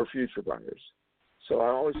for future buyers. So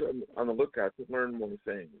I'm always on the lookout to learn more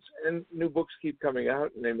things. And new books keep coming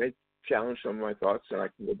out, and they may challenge some of my thoughts, and I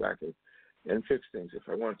can go back and fix things if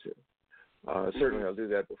I want to. Certainly I'll do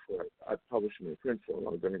that before I publish them in print form.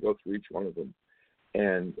 I'm going to go through each one of them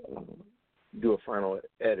and do a final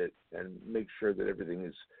edit and make sure that everything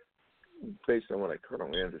is based on what I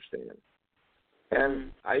currently understand.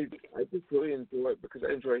 And I just really enjoy it because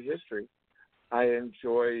I enjoy history. I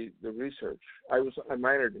enjoy the research. I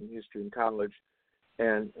minored in history in college,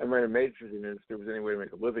 and I might have majored in it if there was any way to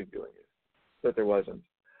make a living doing it, but there wasn't.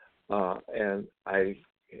 And I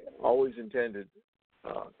always intended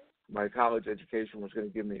my college education was going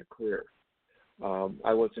to give me a career.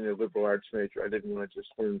 I wasn't a liberal arts major. I didn't want to just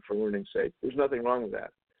learn for learning's sake. There's nothing wrong with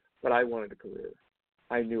that, but I wanted a career.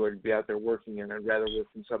 I knew I'd be out there working, and I'd rather work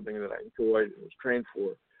in something that I enjoyed and was trained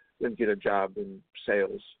for than get a job in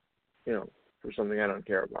sales, for something I don't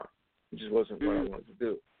care about. It just wasn't what I wanted to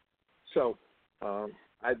do. So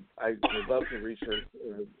I love the research.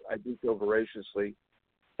 I do so voraciously,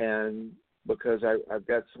 and because I've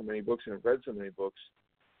got so many books and I've read so many books,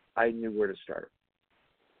 I knew where to start.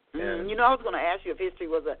 And, I was going to ask you if history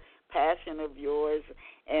was a passion of yours,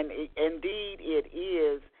 and indeed it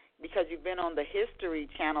is, because you've been on the History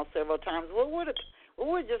Channel several times. What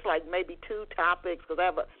were just like maybe two topics, because I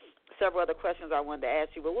have several other questions I wanted to ask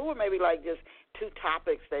you, but what were maybe like just two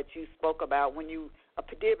topics that you spoke about when you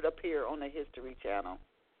did appear on the History Channel?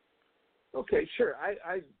 Okay, sure.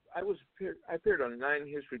 I appeared on 9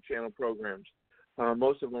 History Channel programs.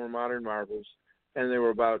 Most of them were modern marvels, and they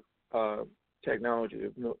were about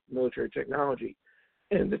technology, military technology.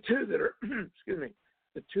 And the two that are,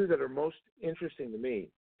 the two that are most interesting to me,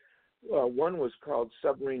 one was called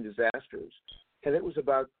Submarine Disasters, and it was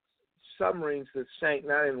about submarines that sank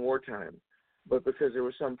not in wartime, but because there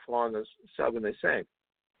was some flaw in the sub and they sank.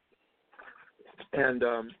 And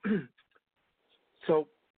so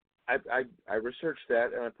I researched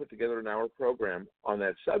that, and I put together an hour program on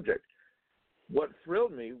that subject. What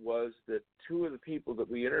thrilled me was that two of the people that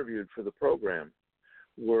we interviewed for the program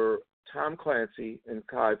were Tom Clancy and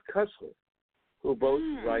Clive Cussler, who both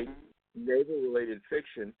write naval-related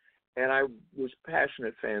fiction, and I was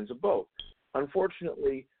passionate fans of both.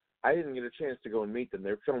 Unfortunately, I didn't get a chance to go and meet them.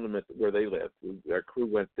 They filmed them where they lived. Our crew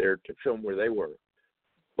went there to film where they were.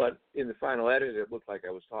 But in the final edit, it looked like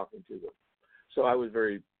I was talking to them. So I was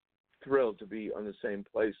very thrilled to be on the same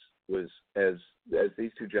place as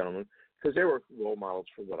these two gentlemen, because they were role models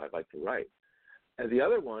for what I'd like to write. And the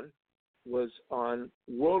other one was on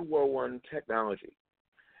World War I technology.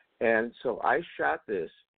 And so I shot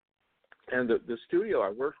this, and the studio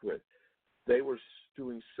I worked with, they were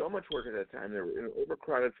doing so much work at that time. They were in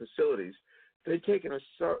overcrowded facilities. They'd taken a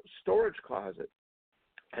storage closet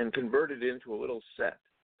and converted it into a little set.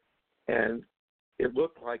 And it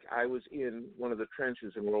looked like I was in one of the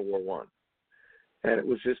trenches in World War I. And it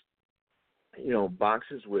was just,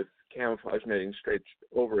 boxes with camouflage netting straight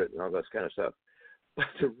over it and all that kind of stuff. But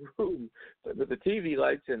the room, with the TV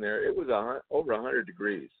lights in there, it was over 100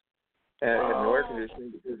 degrees. And it had no air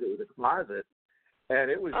conditioning because it was a closet.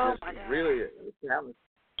 And it was just really a challenge.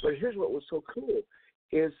 But here's what was so cool,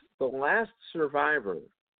 is the last survivor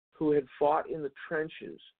who had fought in the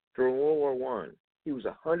trenches during World War I, he was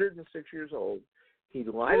 106 years old. He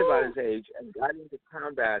lied about his age and got into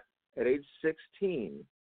combat at age 16.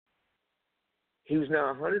 He was now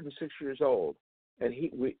 106 years old, and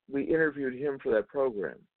we interviewed him for that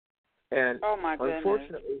program. And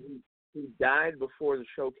unfortunately, he died before the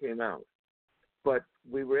show came out. But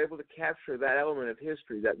we were able to capture that element of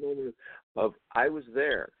history, that moment of I was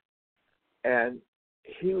there. And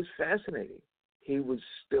he was fascinating. He was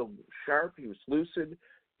still sharp. He was lucid.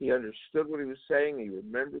 He understood what he was saying. He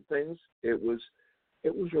remembered things. It was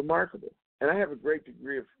remarkable. And I have a great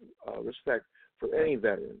degree of respect for any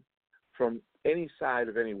veteran from any side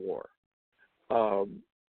of any war,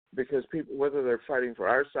 because people, whether they're fighting for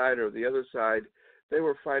our side or the other side, they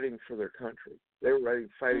were fighting for their country. They were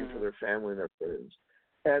fighting for their family and their friends,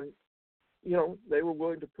 and they were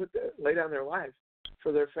willing to lay down their life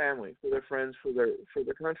for their family, for their friends, for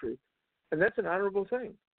their country, and that's an honorable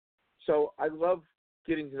thing. So I love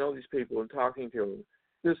getting to know these people and talking to them.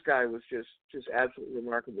 This guy was just absolutely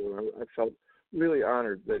remarkable. I felt really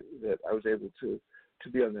honored that I was able to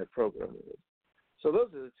be on that program with him. So those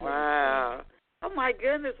are the two. Wow. Oh, my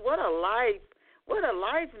goodness. What a life. What a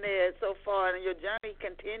life, Ned, so far. And your journey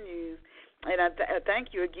continues. And I thank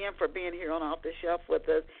you again for being here on Off the Shelf with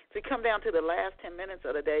us. So we come down to the last 10 minutes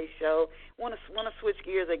of today's show. I want to switch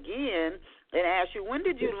gears again and ask you, when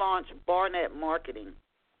did you launch Barnett Marketing?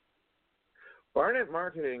 Barnett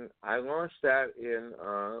Marketing, I launched that in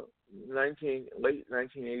late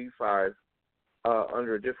 1985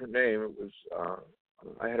 under a different name. It was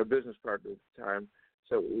I had a business partner at the time,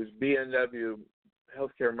 so it was BNW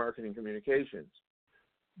Healthcare Marketing Communications.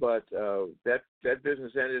 But that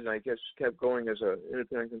business ended, and I guess kept going as an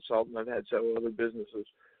independent consultant. I've had several other businesses,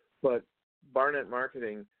 but Barnett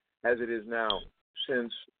Marketing as it is now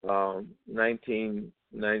since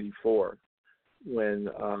 1994, when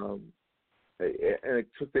and it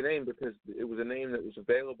took the name because it was a name that was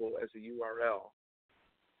available as a URL.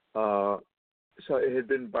 So it had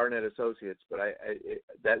been Barnett Associates, but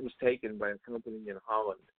that was taken by a company in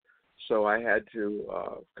Holland. So I had to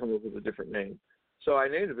come up with a different name. So I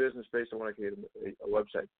named a business based on what I could get a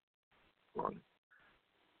website on.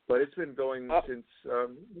 But it's been going since,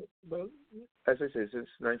 well, as I say, since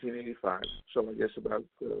 1985. So I guess about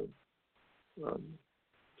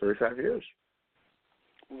 35 years.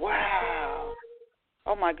 Wow.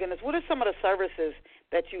 Oh, my goodness. What are some of the services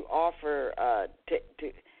that you offer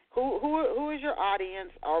who is your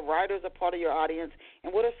audience? Are writers a part of your audience?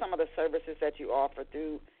 And what are some of the services that you offer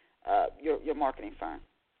through your marketing firm?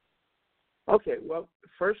 Okay. Well,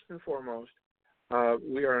 first and foremost,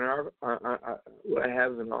 we are what I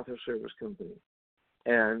have is an author service company.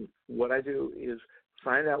 And what I do is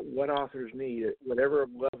find out what authors need at whatever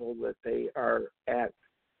level that they are at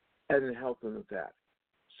and then help them with that.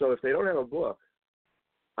 So if they don't have a book,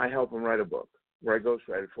 I help them write a book, where I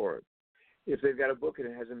ghostwrite it for them. If they've got a book and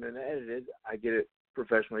it hasn't been edited, I get it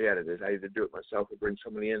professionally edited. I either do it myself or bring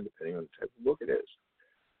somebody in, depending on the type of book it is.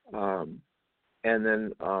 And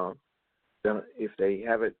then if they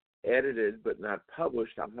have it edited but not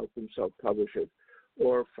published, I'll help them self-publish it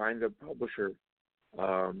or find a publisher.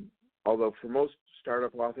 Although for most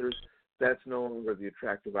startup authors, that's no longer the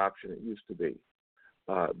attractive option it used to be.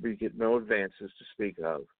 You get no advances to speak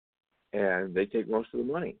of, and they take most of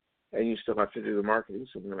the money. And you still have to do the marketing,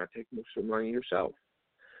 so you're going to take most of the money yourself.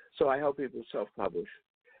 So I help people self-publish.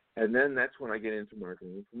 And then that's when I get into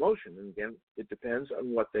marketing and promotion. And again, it depends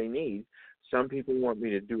on what they need. Some people want me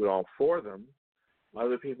to do it all for them.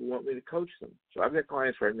 Other people want me to coach them. So I've got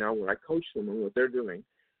clients right now where I coach them on what they're doing,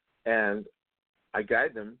 and I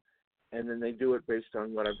guide them, and then they do it based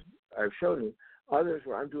on what I've shown them. Others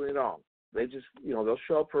where I'm doing it all. They just, they'll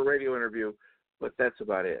show up for a radio interview, but that's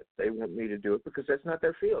about it. They want me to do it because that's not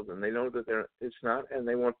their field, and they know that it's not, and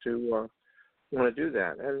they want to do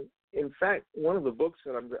that. And in fact, one of the books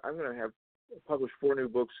that I'm going to have published 4 new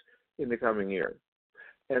books in the coming year,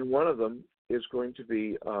 and one of them is going to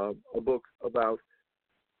be a book about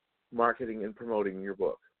marketing and promoting your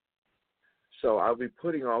book. So I'll be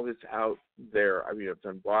putting all this out there. I mean, I've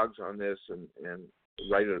done blogs on this and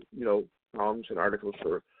write columns and articles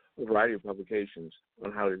for a variety of publications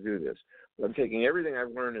on how to do this. But I'm taking everything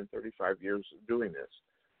I've learned in 35 years of doing this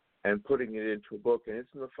and putting it into a book, and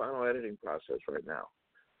it's in the final editing process right now.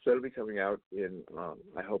 So it'll be coming out in,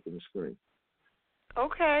 I hope, in the spring.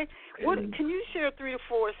 Okay. Can you share 3 to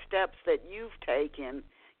 4 steps that you've taken?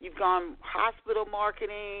 You've gone hospital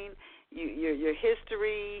marketing, your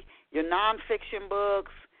history, your nonfiction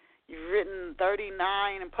books. You've written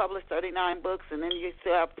 39 and published 39 books, and then you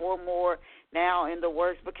still have 4 more now in the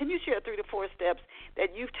works. But can you share 3 to 4 steps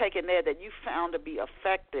that you've taken there that you found to be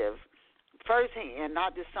effective firsthand,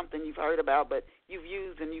 not just something you've heard about, but you've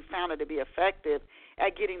used and you found it to be effective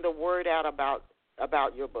at getting the word out about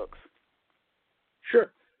your books?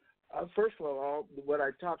 Sure. First of all, what I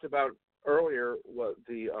talked about earlier was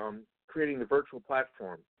the creating the virtual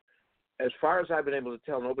platform. As far as I've been able to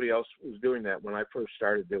tell, nobody else was doing that when I first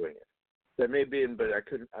started doing it. There may be, but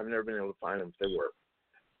I've never been able to find them if they were.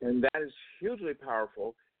 And that is hugely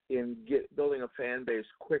powerful in building a fan base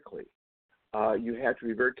quickly. You have to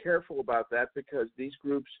be very careful about that because these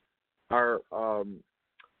groups are,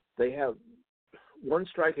 they have one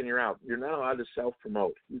strike and you're out. You're not allowed to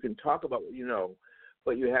self-promote. You can talk about what you know,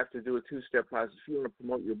 but you have to do a 2-step process. If you want to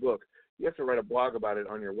promote your book, you have to write a blog about it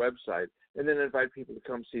on your website and then invite people to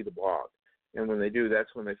come see the blog. And when they do,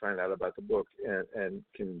 that's when they find out about the book and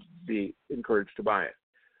can be encouraged to buy it.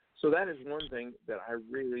 So that is one thing that I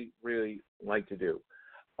really, really like to do.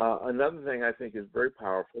 Another thing I think is very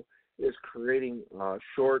powerful is creating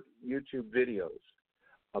short YouTube videos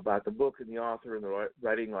about the book and the author and the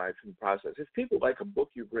writing life and process. If people like a book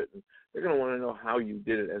you've written, they're going to want to know how you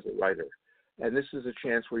did it as a writer. And this is a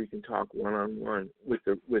chance where you can talk one-on-one with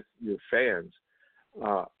your fans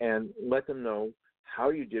and let them know how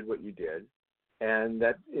you did what you did, and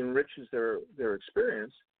that enriches their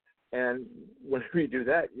experience. And whenever you do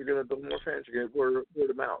that, you're going to build more fans. You're going to word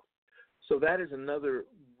of mouth. So that is another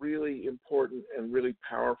really important and really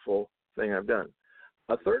powerful thing I've done.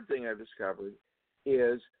 A third thing I've discovered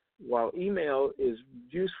is while email is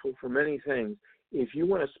useful for many things, if you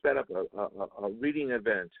want to set up a reading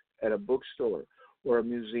event at a bookstore or a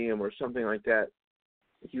museum or something like that,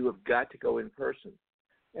 you have got to go in person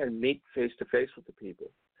and meet face-to-face with the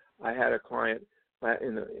people. I had a client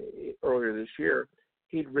earlier this year.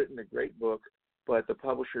 He'd written a great book, but the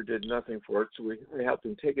publisher did nothing for it, so we helped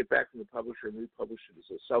him take it back from the publisher and republish it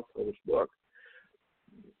as a self-published book.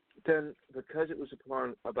 Then, because it was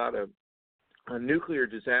about a nuclear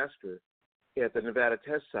disaster at the Nevada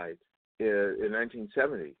test site in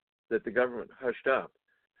 1970 that the government hushed up,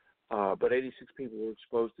 but 86 people were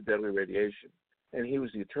exposed to deadly radiation, and he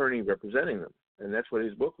was the attorney representing them, and that's what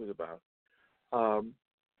his book was about.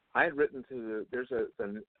 I had written there's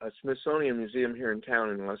a Smithsonian museum here in town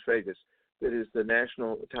in Las Vegas that is the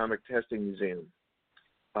National Atomic Testing Museum.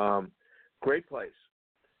 Great place.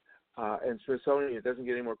 And Smithsonian, it doesn't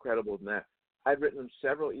get any more credible than that. I'd written them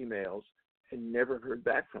several emails and never heard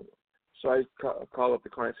back from them. So I called up the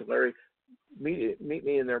client and said, Larry, meet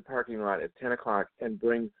me in their parking lot at 10 o'clock and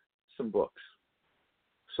bring some books.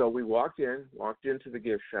 So we walked into the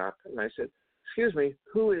gift shop, and I said, excuse me,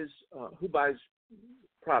 who buys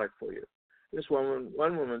product for you? This one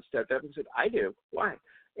woman stepped up and said, I do. Why?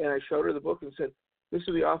 And I showed her the book and said, this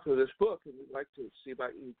is the author of this book, and we'd like to see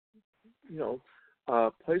about you,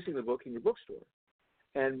 placing the book in your bookstore.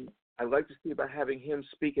 And I'd like to see about having him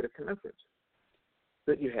speak at a conference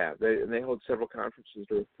that you have. They hold several conferences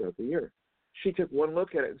throughout the year. She took one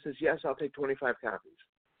look at it and says, yes, I'll take 25 copies.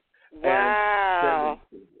 Wow.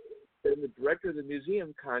 And then the director of the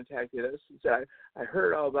museum contacted us and said, I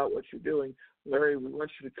heard all about what you're doing. Larry, we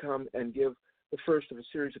want you to come and give the first of a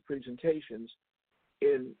series of presentations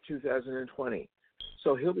in 2020.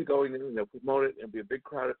 So he'll be going in and they'll promote it. There'll be a big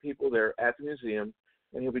crowd of people there at the museum,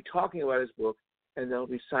 and he'll be talking about his book, and they'll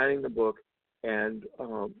be signing the book and,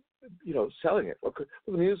 selling it. Well,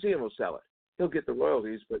 the museum will sell it. He'll get the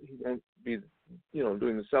royalties, but he won't be,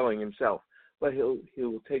 doing the selling himself. But he'll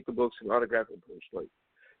take the books and autograph them personally.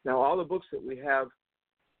 Now, all the books that we have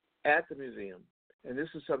at the museum, and this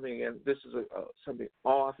is something, again, something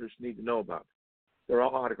all authors need to know about. They're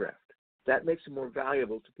all autographed. That makes them more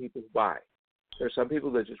valuable to people who buy. There are some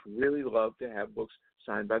people that just really love to have books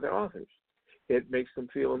signed by their authors. It makes them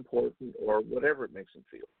feel important or whatever it makes them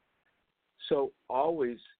feel. So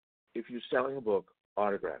always, if you're selling a book,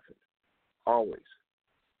 autograph it. Always.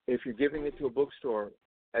 If you're giving it to a bookstore,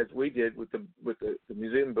 as we did with the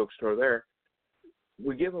museum bookstore there,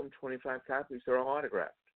 we give them 25 copies. They're all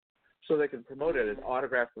autographed. So they can promote it as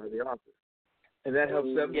autographed by the author. And that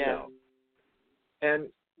helps them sell. And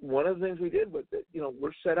one of the things we did was that,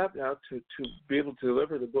 we're set up now to be able to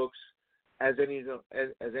deliver the books as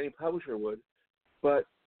any publisher would. But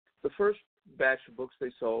the first batch of books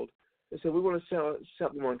they sold, they said, we want to sell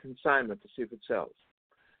them on consignment to see if it sells.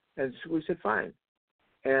 And so we said, fine.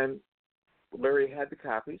 And Larry had the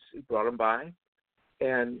copies. He brought them by.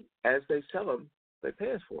 And as they sell them, they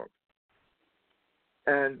pay us for them.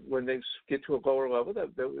 And when they get to a lower level,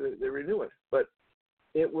 they renew it. But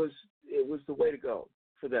it was the way to go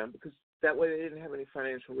for them, because that way they didn't have any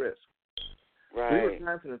financial risk. Right. We were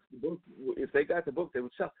confident the book, if they got the book, they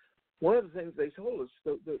would sell. One of the things they told us,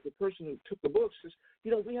 the person who took the books, is,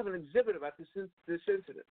 we have an exhibit about this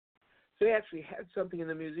incident. They actually had something in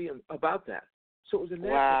the museum about that. So it was a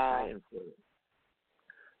natural tie-in for them.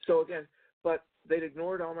 So again, but they'd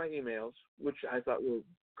ignored all my emails, which I thought were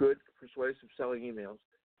good, persuasive selling emails,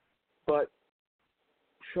 but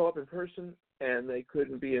show up in person, and they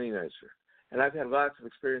couldn't be any nicer. And I've had lots of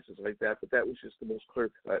experiences like that, but that was just the most clear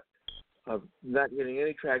cut of not getting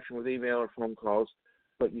any traction with email or phone calls.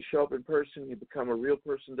 But you show up in person, you become a real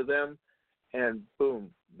person to them, and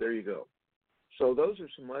boom, there you go. So those are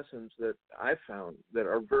some lessons that I've found that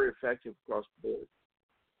are very effective across the board.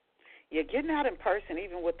 Yeah, getting out in person,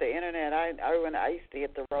 even with the internet. When I used to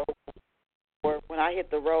hit the road, or when I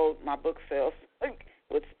hit the road, my book sales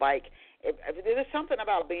would spike. There's something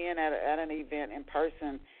about being at an event in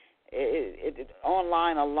person.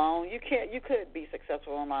 Online alone, you could be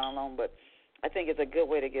successful online alone, but I think it's a good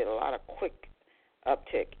way to get a lot of quick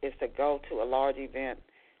uptick is to go to a large event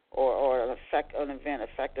or an event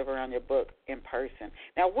effective around your book in person.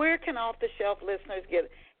 Now, where can off-the-shelf listeners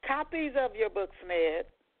get copies of your books, Ned?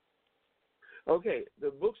 Okay,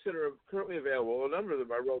 the books that are currently available, a number of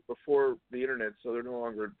them I wrote before the internet, so they're no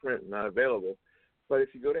longer in print and not available. But if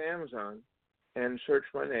you go to Amazon and search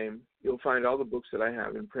my name, you'll find all the books that I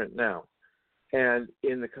have in print now. And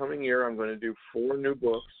in the coming year, I'm going to do 4 new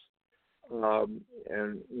books.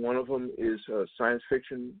 And one of them is a science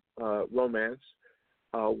fiction romance.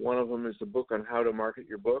 One of them is a book on how to market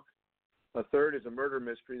your book. A third is a murder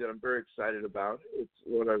mystery that I'm very excited about. It's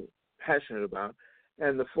what I'm passionate about.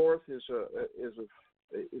 And the fourth is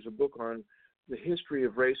a book on the history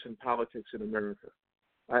of race and politics in America.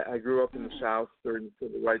 I grew up in the South during the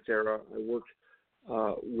civil rights era. I worked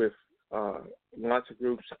with lots of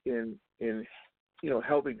groups in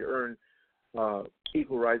helping to earn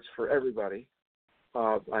equal rights for everybody.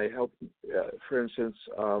 I helped, for instance,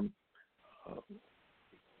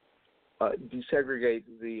 desegregate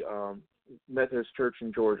the Methodist Church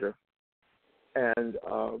in Georgia, and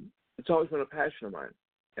it's always been a passion of mine.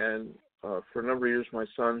 And for a number of years, my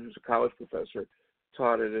son, who's a college professor,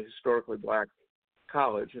 taught at a historically black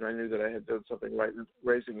college, and I knew that I had done something right in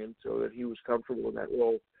raising him so that he was comfortable in that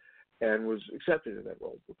role and was accepted in that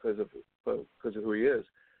role because of who he is.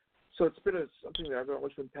 So it's been something that I've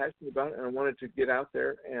always been passionate about, and I wanted to get out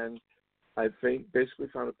there, and I basically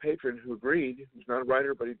found a patron who agreed, who's not a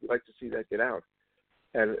writer, but he'd like to see that get out.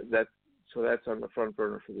 And that's on the front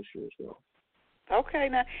burner for this year as well. Okay.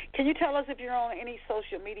 Now, can you tell us if you're on any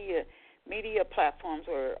social media platforms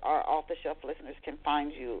where our off-the-shelf listeners can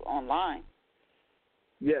find you online?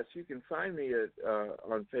 Yes, you can find me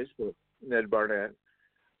on Facebook, Ned Barnett.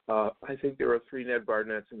 I think there are 3 Ned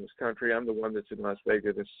Barnetts in this country. I'm the one that's in Las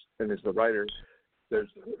Vegas and is the writer. There's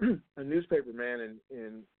a newspaper man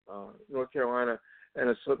in North Carolina and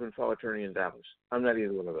a slip and fall attorney in Dallas. I'm not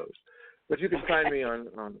either one of those. But you can find me on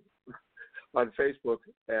Facebook,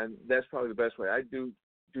 and that's probably the best way. I do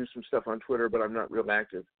some stuff on Twitter, but I'm not real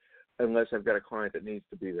active unless I've got a client that needs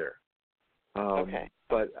to be there. Okay.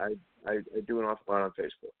 But I do an awful lot on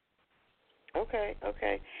Facebook. Okay.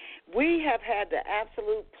 We have had the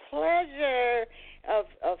absolute pleasure of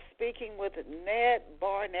speaking with Ned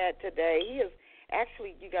Barnett today. He has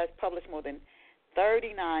actually, you guys, published more than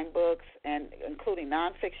 39 books, and including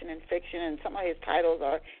nonfiction and fiction, and some of his titles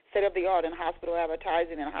are State-of-the-Art in Hospital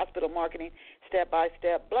Advertising and Hospital Marketing, Step by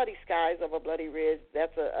Step, Bloody Skies Over Bloody Ridge.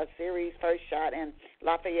 That's a series, First Shot, and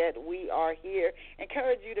LaFayette, We Are Here.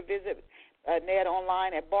 Encourage you to visit Ned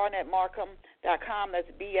online at barnettmarkham.com.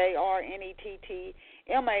 That's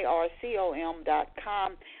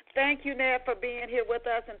BarnettMarkham.com. Thank you, Ned, for being here with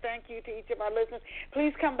us, and thank you to each of our listeners.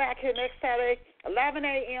 Please come back here next Saturday, 11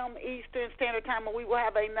 a.m. Eastern Standard Time, and we will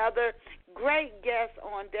have another great guest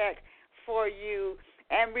on deck for you.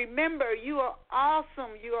 And remember, you are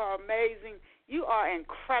awesome. You are amazing. You are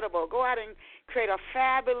incredible. Go out and create a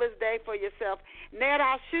fabulous day for yourself. Ned,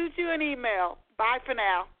 I'll shoot you an email. Bye for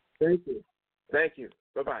now. Thank you. Thank you.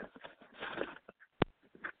 Bye-bye.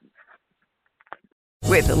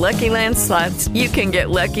 With the Lucky Land Slots, you can get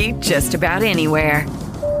lucky just about anywhere.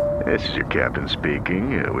 This is your captain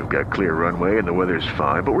speaking. We've got clear runway and the weather's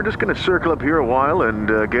fine, but we're just going to circle up here a while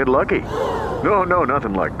and get lucky. No,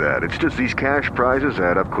 nothing like that. It's just these cash prizes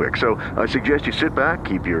add up quick. So I suggest you sit back,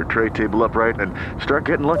 keep your tray table upright, and start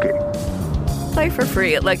getting lucky. Play for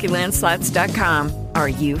free at LuckyLandSlots.com. Are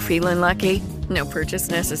you feeling lucky? No purchase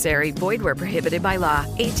necessary. Void where prohibited by law.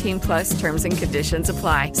 18+ terms and conditions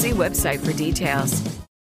apply. See website for details.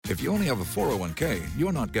 If you only have a 401k,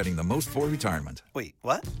 you're not getting the most for retirement. Wait,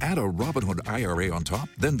 what? Add a Robinhood IRA on top,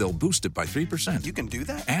 then they'll boost it by 3%. You can do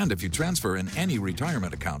that? And if you transfer in any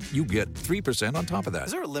retirement account, you get 3% on top of that.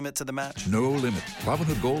 Is there a limit to the match? No limit.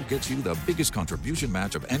 Robinhood Gold gets you the biggest contribution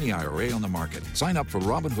match of any IRA on the market. Sign up for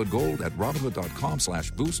Robinhood Gold at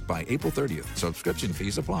Robinhood.com/boost by April 30th. Subscription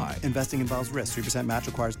fees apply. Investing involves risk. 3% match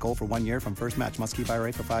requires gold for 1 year from first match. Must keep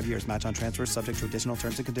IRA for 5 years. Match on transfers subject to additional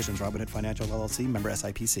terms and conditions. Robinhood Financial LLC, member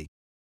SIPC.